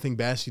one minor thing,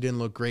 Bassey didn't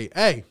look great.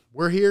 Hey,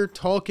 we're here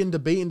talking,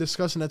 debating,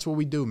 discussing. That's what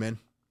we do, man.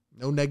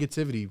 No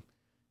negativity.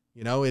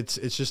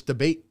 It's just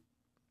debate.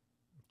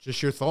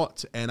 Just your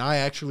thoughts. And I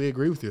actually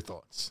agree with your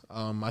thoughts.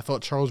 I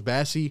thought Charles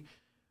Bassey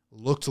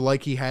looked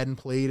like he hadn't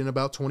played in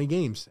about 20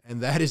 games. And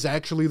that is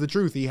actually the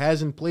truth. He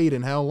hasn't played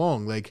in how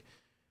long? Like,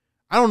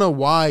 I don't know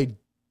why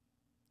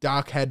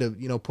Doc had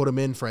to, put him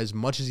in for as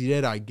much as he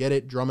did. I get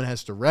it. Drummond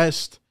has to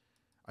rest.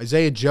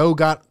 Isaiah Joe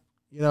got,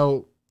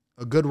 a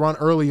good run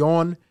early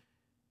on,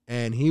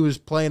 and he was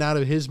playing out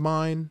of his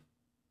mind.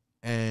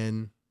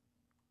 And,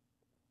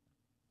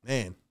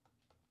 man,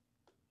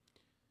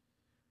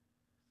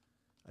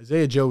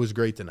 Isaiah Joe was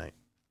great tonight.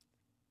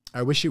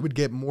 I wish he would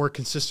get more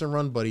consistent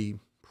run, but he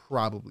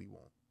probably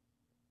won't.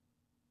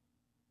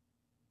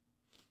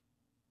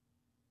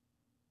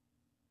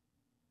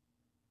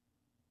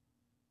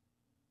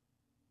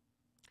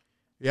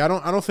 Yeah,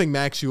 I don't think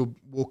Maxey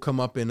will come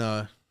up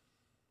in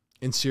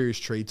serious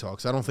trade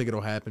talks. I don't think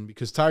it'll happen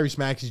because Tyrese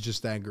Maxey's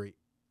just that great.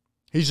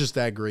 He's just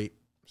that great.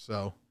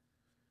 So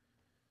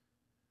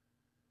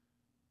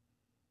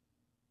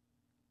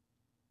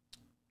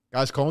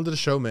guys, call into the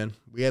show, man.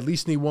 We at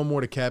least need one more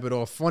to cap it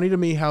off. Funny to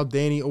me how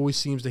Danny always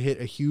seems to hit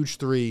a huge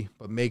three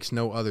but makes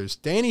no others.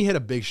 Danny hit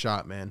a big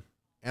shot, man.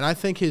 And I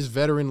think his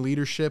veteran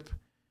leadership,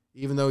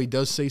 even though he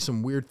does say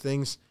some weird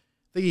things,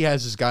 I think he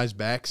has his guys'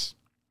 backs.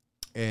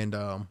 And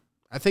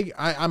I think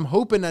I'm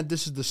hoping that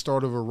this is the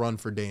start of a run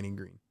for Danny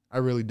Green. I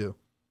really do.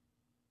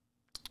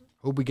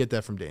 Hope we get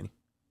that from Danny.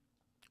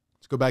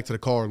 Let's go back to the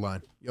caller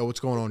line. Yo, what's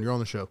going on? You're on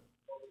the show.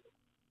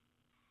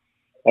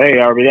 Hey,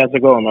 Arby, how's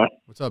it going, man?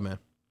 What's up, man?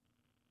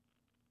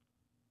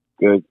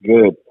 Good.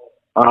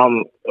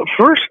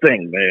 First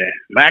thing, man,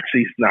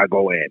 Maxey's not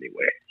going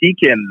anywhere. He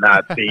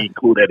cannot be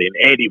included in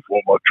any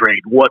form of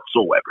trade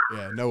whatsoever.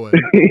 Yeah, no way.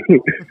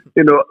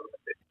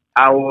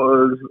 I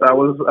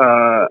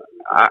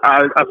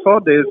saw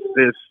this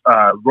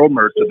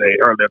rumor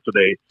earlier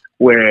today,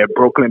 where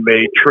Brooklyn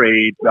may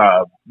trade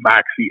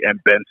Maxey and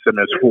Ben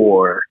Simmons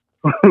for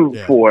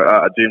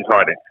James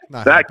Harden.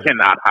 That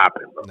cannot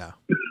happen, bro. No,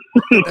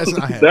 that's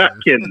not happening. That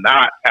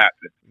cannot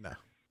happen. No.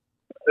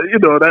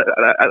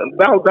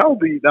 That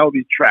would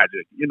be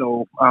tragic.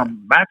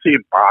 Maxey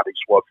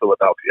embodies what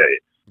Philadelphia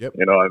is. Yep.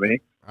 You know what I mean?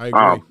 I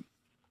agree.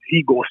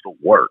 He goes to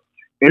work.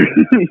 He's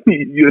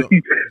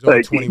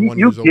only 21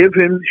 years old. Give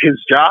him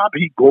his job,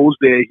 he goes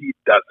there, he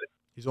does it.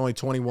 He's only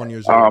 21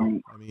 years old. I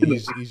mean,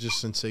 he's just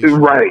sensational.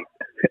 Right.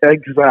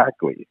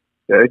 Exactly.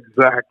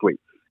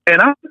 And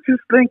I'm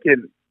just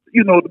thinking,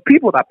 the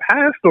people that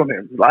passed on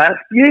him last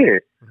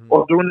year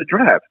or during the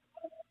draft,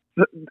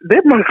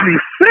 they must be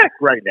sick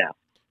right now.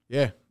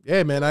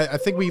 Yeah, man. I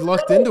think we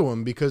lucked into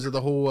him because of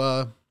the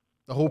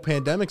whole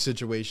pandemic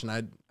situation.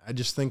 I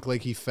just think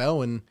like he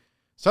fell and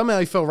somehow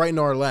he fell right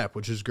into our lap,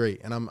 which is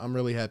great, and I'm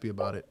really happy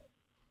about it.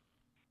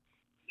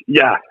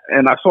 Yeah,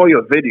 and I saw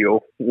your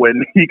video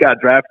when he got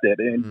drafted,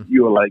 and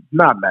you were like,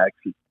 "Not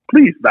Maxey,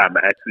 please, not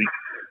Maxey."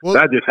 Well,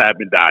 that just had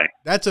me die.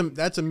 That's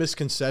a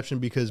misconception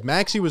because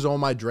Maxey was on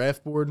my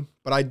draft board,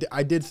 but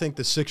I did think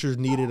the Sixers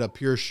needed a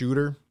pure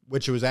shooter,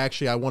 which was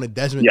actually I wanted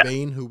Desmond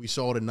Bane, who we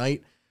saw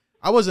tonight.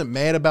 I wasn't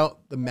mad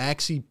about the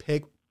Maxey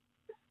pick,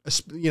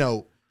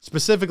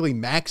 specifically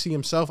Maxey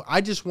himself.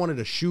 I just wanted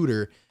a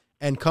shooter.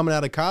 And coming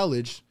out of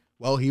college,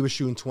 well, he was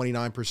shooting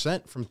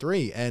 29% from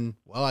three. And,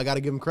 well, I got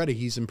to give him credit.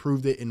 He's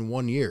improved it in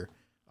 1 year,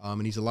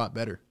 and he's a lot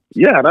better.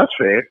 Yeah, that's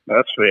fair.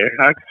 I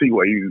can see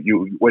where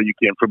you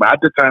came from.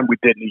 At the time, we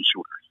did need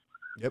shooters.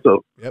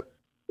 Yep.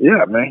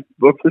 Yeah, man.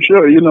 But for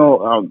sure,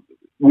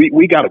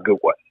 we got a good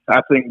one.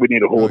 I think we need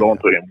to hold on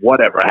to him,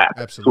 whatever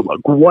happens. Absolutely.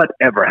 So,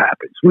 whatever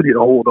happens, we need to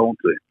hold on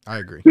to him. I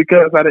agree.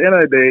 Because at the end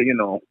of the day,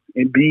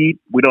 Embiid,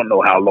 we don't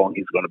know how long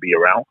he's going to be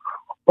around.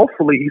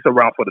 Hopefully, he's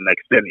around for the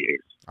next 10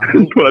 years.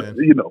 But,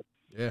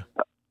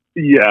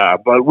 yeah,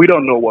 but we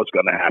don't know what's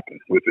going to happen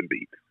with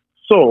Embiid.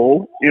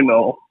 So,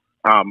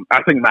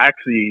 I think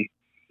Maxey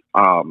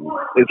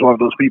is one of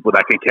those people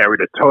that can carry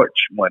the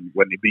torch when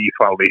Embiid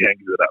finally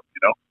hangs it up,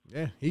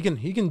 Yeah, he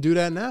can do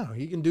that now.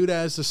 He can do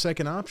that as the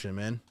second option,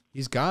 man.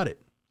 He's got it.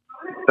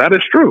 That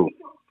is true.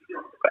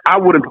 I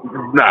wouldn't.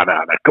 Nah.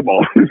 Come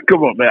on,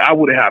 man. I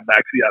wouldn't have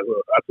Maxey as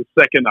a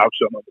second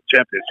option on the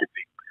championship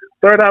team.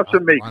 Third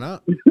option, maybe. Why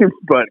not?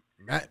 But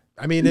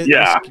I mean,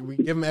 we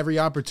give him every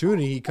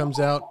opportunity. He comes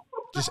out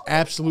just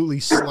absolutely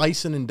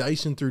slicing and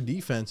dicing through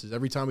defenses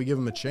every time we give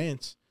him a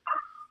chance.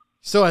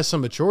 He still has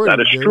some maturity. That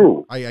is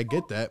true. I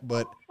get that,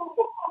 but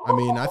I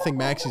mean, I think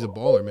Maxey's a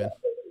baller, man.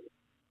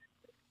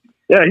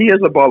 Yeah, he is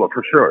a baller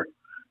for sure.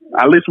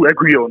 At least we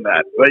agree on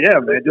that. But yeah,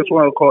 man, just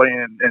want to call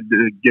in and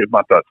give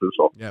my thoughts as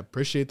well. Yeah,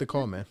 appreciate the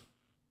call, man.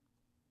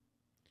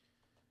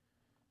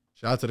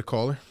 Shout out to the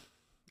caller.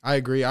 I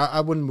agree. I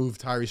wouldn't move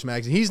Tyrese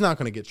Maxey. He's not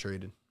going to get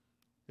traded.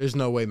 There's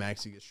no way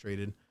Maxey gets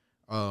traded.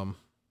 Daryl's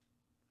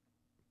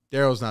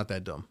not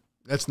that dumb.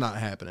 That's not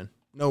happening.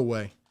 No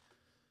way.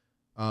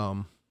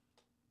 But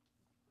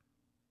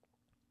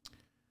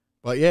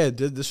yeah,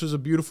 this was a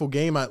beautiful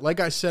game. Like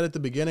I said at the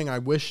beginning, I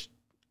wish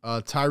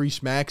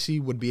Tyrese Maxey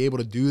would be able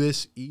to do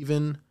this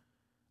even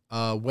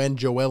when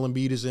Joel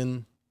Embiid is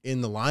in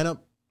the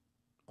lineup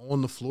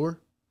on the floor.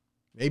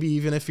 Maybe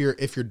even if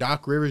you're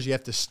Doc Rivers, you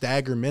have to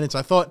stagger minutes.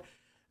 I thought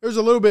there was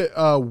a little bit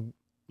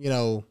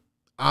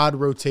odd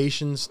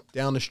rotations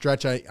down the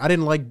stretch. I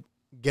didn't like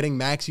getting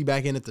Maxey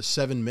back in at the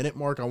 7-minute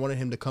mark. I wanted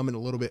him to come in a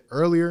little bit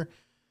earlier.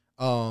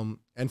 And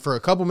for a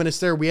couple minutes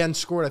there, we hadn't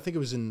scored. I think it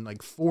was in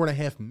like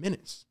 4.5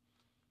 minutes.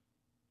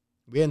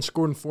 We hadn't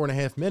scored in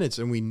 4.5 minutes,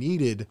 and we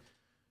needed,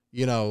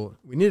 we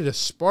needed a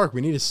spark.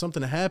 We needed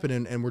something to happen,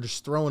 and we're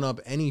just throwing up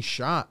any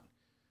shot.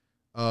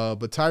 But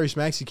Tyrese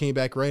Maxey came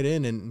back right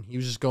in, and he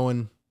was just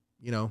going,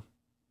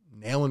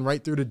 nailing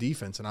right through the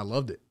defense, and I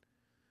loved it.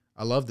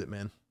 I loved it,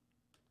 man.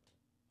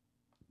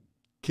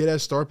 Kid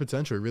has star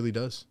potential. He really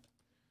does.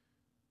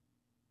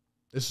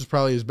 This is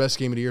probably his best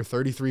game of the year.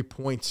 33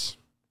 points,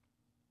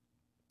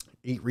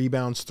 8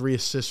 rebounds, 3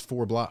 assists,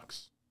 4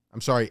 blocks.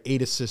 I'm sorry,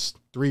 8 assists,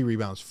 3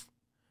 rebounds.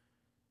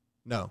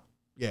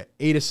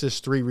 8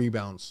 assists, 3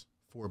 rebounds,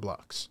 4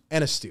 blocks,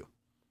 and a steal.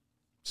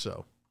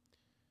 So,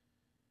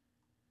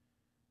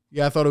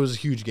 yeah, I thought it was a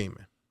huge game,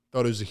 man.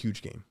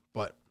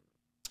 But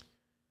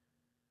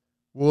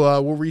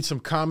we'll read some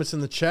comments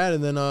in the chat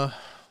and then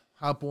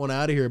hop on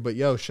out of here. But,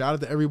 shout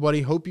out to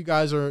everybody. Hope you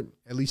guys are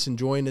at least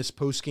enjoying this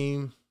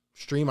post-game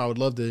stream. I would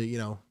love to,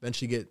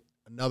 eventually get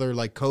another,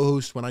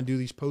 co-host when I do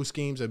these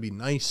post-games. That'd be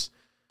nice.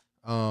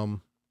 But,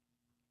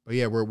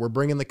 yeah, we're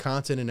bringing the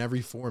content in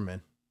every form,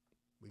 man.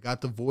 We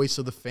got the voice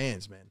of the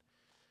fans, man.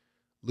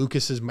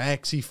 Lucas's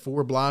Maxey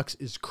 4 blocks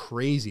is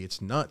crazy.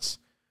 It's nuts.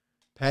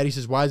 Patty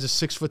says, why is a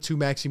 6'2"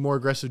 Maxey more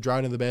aggressive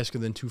driving to the basket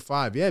than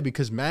 2'5"? Yeah,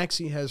 because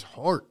Maxey has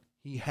heart.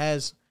 He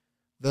has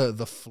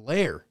the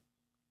flair.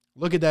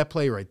 Look at that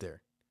play right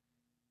there.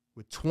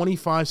 With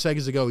 25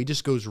 seconds to go, he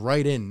just goes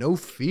right in. No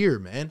fear,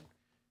 man.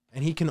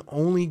 And he can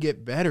only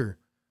get better.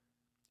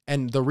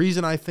 And the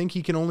reason I think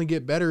he can only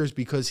get better is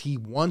because he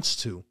wants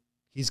to.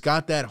 He's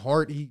got that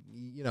heart. He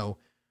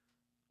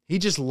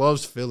just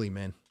loves Philly,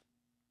 man.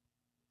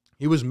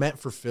 He was meant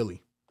for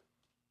Philly.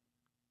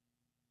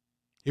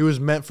 He was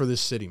meant for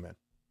this city, man.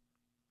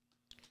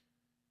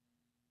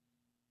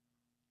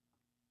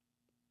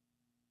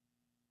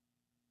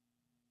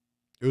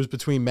 It was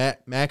between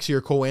Maxey or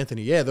Cole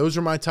Anthony. Yeah, those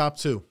are my top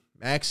 2.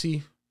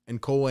 Maxey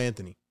and Cole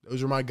Anthony.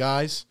 Those are my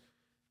guys.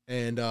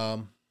 And, I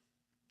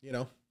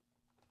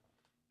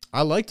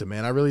liked him,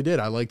 man. I really did.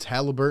 I liked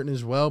Halliburton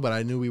as well, but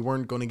I knew we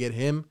weren't going to get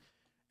him.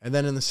 And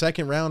then in the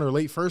second round or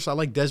late first, I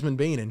like Desmond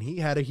Bane, and he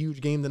had a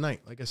huge game tonight.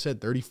 Like I said,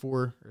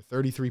 34 or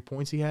 33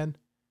 points he had.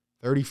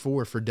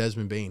 34 for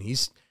Desmond Bane.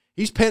 He's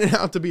panning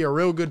out to be a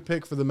real good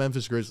pick for the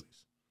Memphis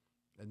Grizzlies.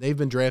 And they've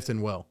been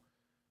drafting well.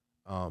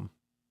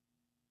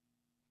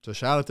 So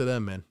shout out to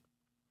them, man.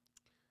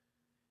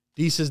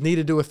 D says, need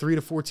to do a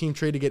 3-4 team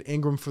trade to get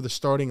Ingram for the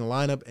starting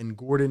lineup and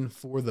Gordon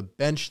for the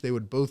bench. They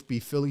would both be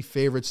Philly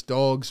favorites,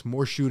 dogs,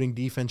 more shooting,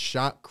 defense,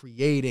 shot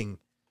creating.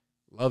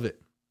 Love it.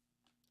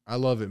 I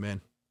love it,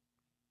 man.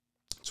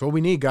 It's what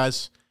we need,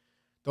 guys.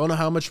 Don't know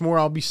how much more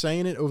I'll be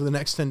saying it over the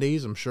next 10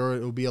 days. I'm sure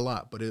it'll be a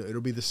lot, but it'll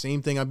be the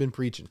same thing I've been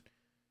preaching.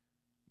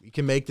 We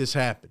can make this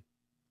happen.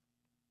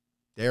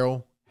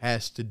 Daryl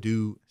has to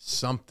do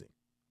something.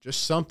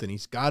 Just something.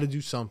 He's got to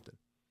do something.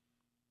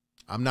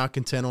 I'm not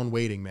content on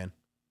waiting, man.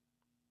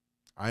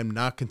 I'm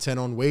not content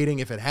on waiting.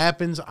 If it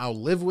happens, I'll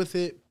live with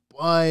it,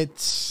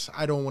 but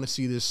I don't want to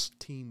see this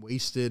team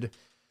wasted.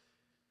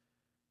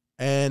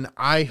 And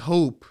I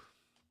hope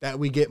that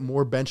we get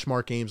more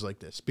benchmark games like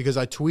this, because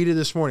I tweeted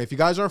this morning. If you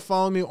guys aren't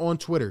following me on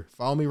Twitter,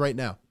 follow me right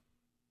now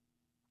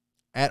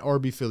at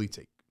RB Philly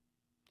Take.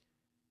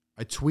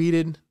 I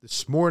tweeted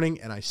this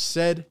morning and I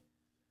said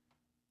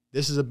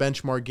this is a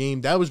benchmark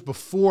game. That was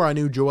before I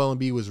knew Joel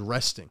Embiid was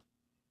resting,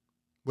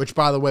 which,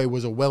 by the way,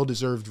 was a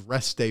well-deserved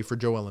rest day for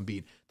Joel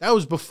Embiid. That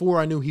was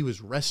before I knew he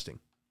was resting.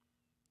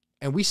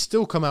 And we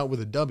still come out with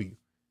a W.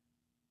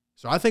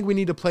 So I think we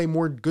need to play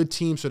more good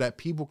teams so that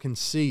people can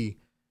see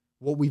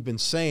what we've been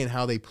saying,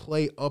 how they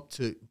play up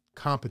to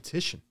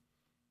competition.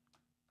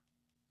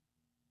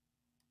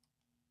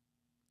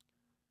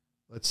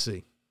 Let's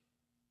see.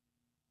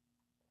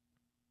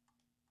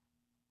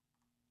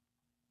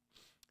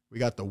 We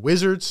got the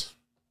Wizards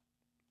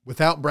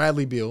without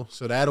Bradley Beal,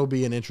 so that'll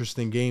be an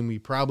interesting game. We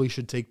probably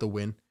should take the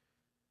win.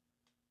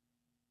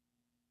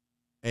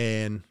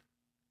 And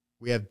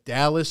we have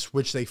Dallas,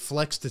 which they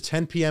flexed to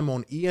 10 p.m.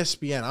 on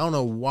ESPN. I don't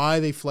know why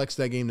they flexed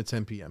that game to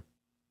 10 p.m.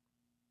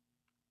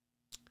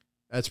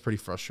 That's pretty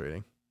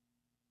frustrating.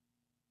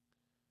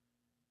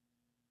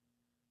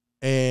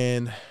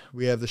 And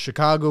we have the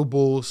Chicago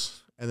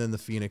Bulls and then the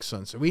Phoenix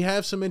Suns. So we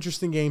have some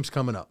interesting games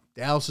coming up.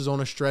 Dallas is on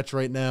a stretch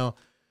right now.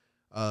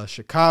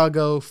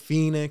 Chicago,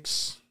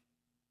 Phoenix.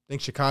 I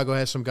think Chicago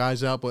has some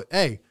guys out. But,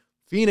 hey,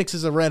 Phoenix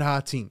is a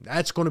red-hot team.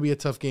 That's going to be a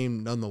tough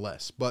game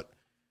nonetheless. But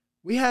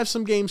we have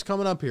some games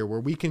coming up here where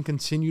we can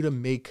continue to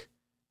make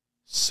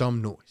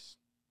some noise.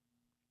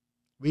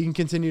 We can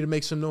continue to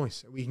make some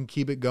noise. We can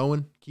keep it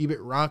going, keep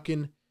it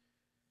rocking,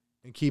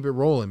 and keep it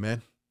rolling,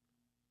 man.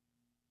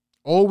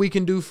 All we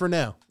can do for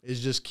now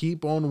is just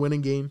keep on winning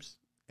games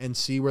and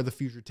see where the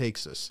future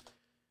takes us.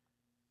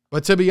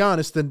 But to be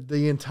honest,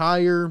 the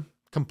entire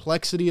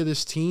complexity of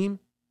this team,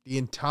 the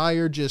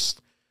entire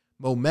just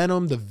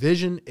momentum, the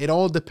vision, it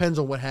all depends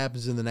on what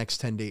happens in the next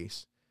 10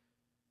 days.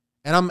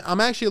 And I'm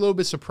actually a little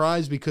bit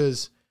surprised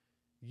because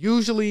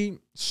usually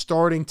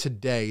starting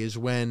today is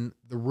when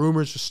the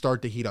rumors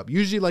start to heat up.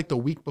 Usually like the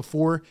week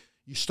before,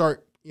 you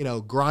start,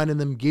 grinding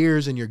them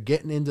gears and you're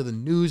getting into the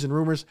news and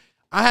rumors.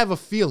 I have a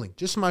feeling,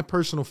 just my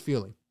personal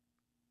feeling,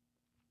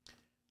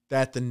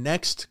 that the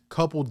next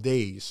couple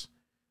days,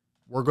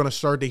 we're going to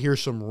start to hear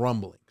some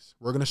rumblings.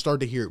 We're going to start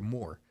to hear it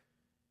more.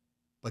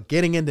 But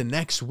getting into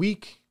next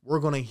week, we're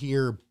going to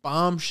hear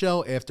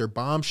bombshell after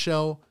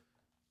bombshell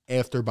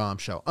after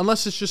bombshell.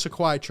 Unless it's just a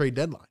quiet trade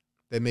deadline.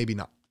 Then maybe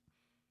not.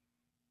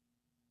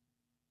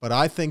 But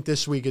I think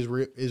this week is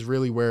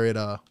really where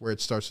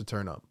it starts to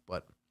turn up.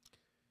 But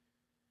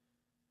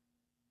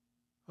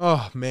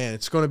oh man,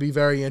 it's going to be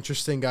very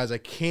interesting, guys. I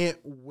can't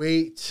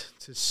wait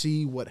to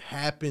see what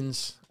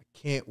happens. I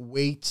can't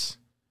wait.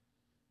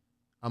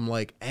 I'm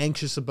like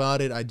anxious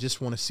about it. I just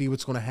want to see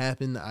what's going to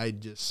happen. I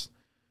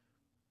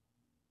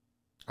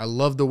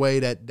love the way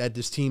that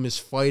this team is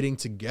fighting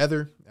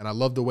together, and I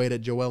love the way that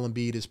Joel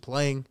Embiid is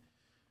playing.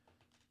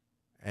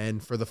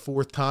 And for the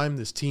fourth time,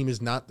 this team is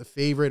not the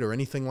favorite or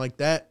anything like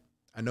that.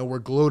 I know we're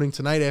gloating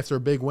tonight after a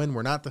big win.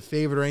 We're not the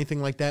favorite or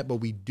anything like that, but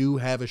we do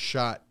have a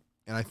shot.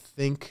 And I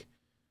think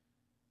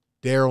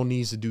Daryl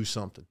needs to do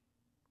something.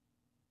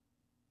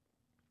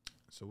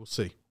 So we'll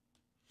see.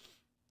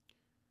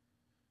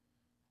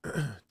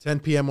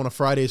 10 p.m. on a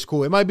Friday is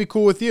cool. It might be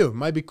cool with you. It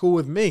might be cool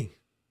with me.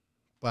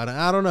 But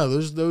I don't know.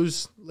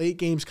 Those late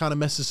games kind of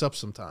mess us up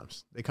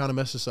sometimes. They kind of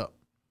mess us up.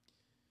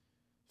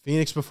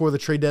 Phoenix before the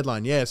trade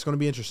deadline. Yeah, it's going to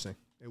be interesting.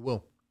 It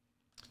will.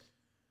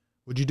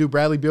 Would you do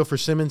Bradley Beal for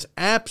Simmons?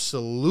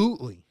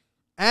 Absolutely.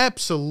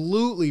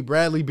 Absolutely.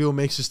 Bradley Beal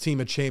makes his team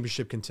a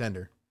championship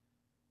contender.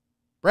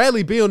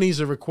 Bradley Beal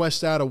needs a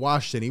request out of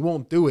Washington. He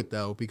won't do it,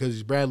 though, because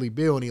he's Bradley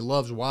Beal and he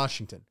loves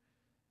Washington.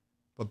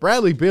 But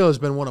Bradley Beal has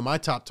been one of my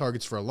top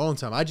targets for a long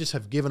time. I just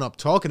have given up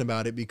talking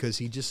about it because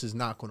he just is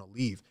not going to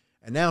leave.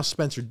 And now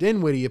Spencer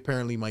Dinwiddie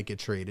apparently might get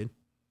traded.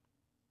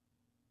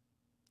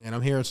 And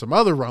I'm hearing some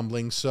other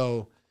rumblings,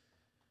 so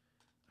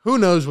who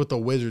knows what the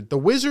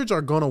Wizards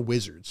are going to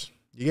Wizards.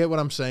 You get what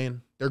I'm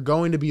saying? They're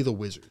going to be the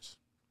Wizards.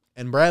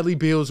 And Bradley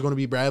Beal is going to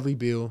be Bradley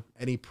Beal,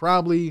 and he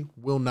probably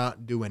will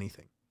not do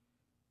anything.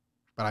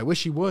 But I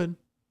wish he would.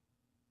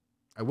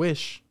 I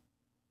wish.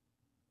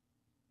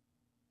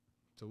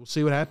 So we'll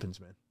see what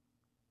happens, man.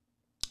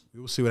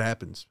 We will see what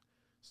happens.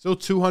 Still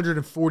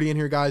 240 in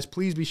here, guys.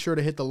 Please be sure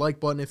to hit the like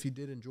button if you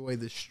did enjoy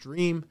this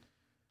stream.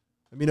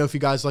 Let me know if you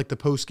guys like the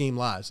post-game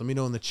lives. Let me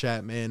know in the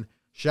chat, man.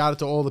 Shout out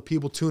to all the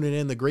people tuning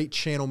in, the great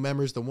channel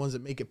members, the ones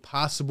that make it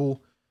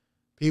possible.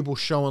 People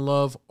showing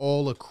love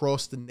all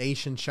across the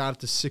nation. Shout out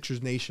to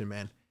Sixers Nation,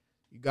 man.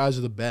 You guys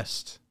are the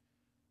best.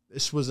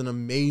 This was an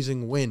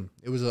amazing win.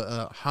 It was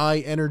a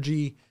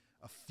high-energy,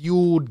 a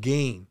fueled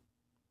game.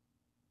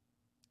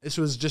 This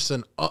was just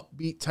an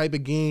upbeat type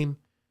of game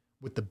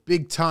with the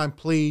big-time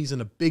plays and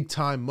the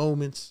big-time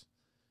moments.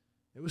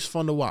 It was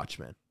fun to watch,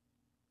 man.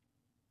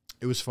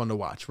 It was fun to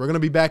watch. We're going to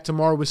be back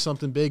tomorrow with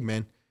something big,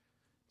 man.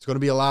 It's going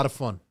to be a lot of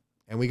fun.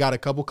 And we got a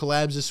couple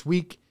collabs this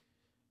week.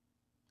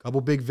 A couple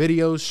big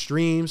videos,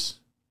 streams.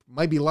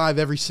 Might be live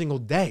every single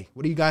day.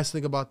 What do you guys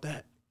think about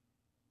that?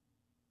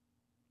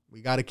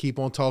 We got to keep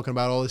on talking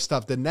about all this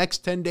stuff. The next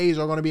 10 days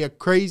are going to be a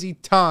crazy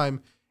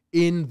time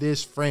in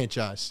this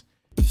franchise.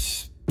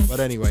 But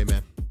anyway,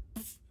 man.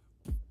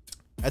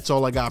 That's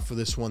all I got for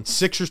this one.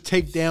 Sixers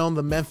take down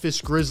the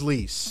Memphis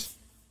Grizzlies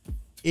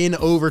in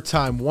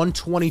overtime,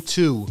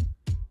 122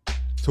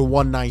 to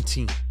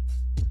 119.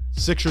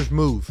 Sixers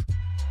move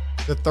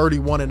to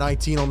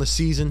 31-19 on the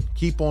season.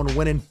 Keep on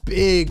winning.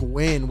 Big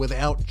win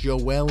without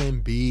Joel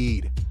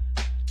Embiid.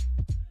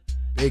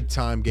 Big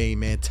time game,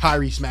 man.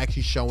 Tyrese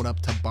Maxey showing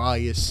up.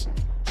 Tobias,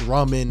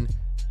 Drummond,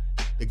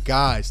 the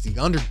guys, the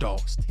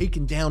underdogs,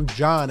 taking down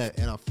John and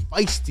a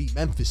feisty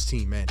Memphis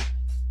team, man.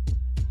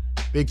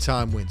 Big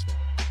time wins, man.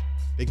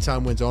 Big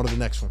time wins. On to the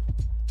next one.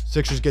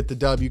 Sixers get the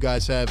dub. You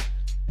guys have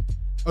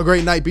a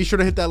great night. Be sure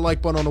to hit that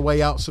like button on the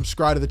way out.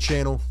 Subscribe to the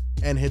channel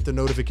and hit the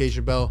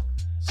notification bell.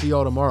 See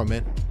y'all tomorrow,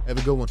 man. Have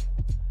a good one.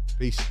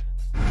 Peace.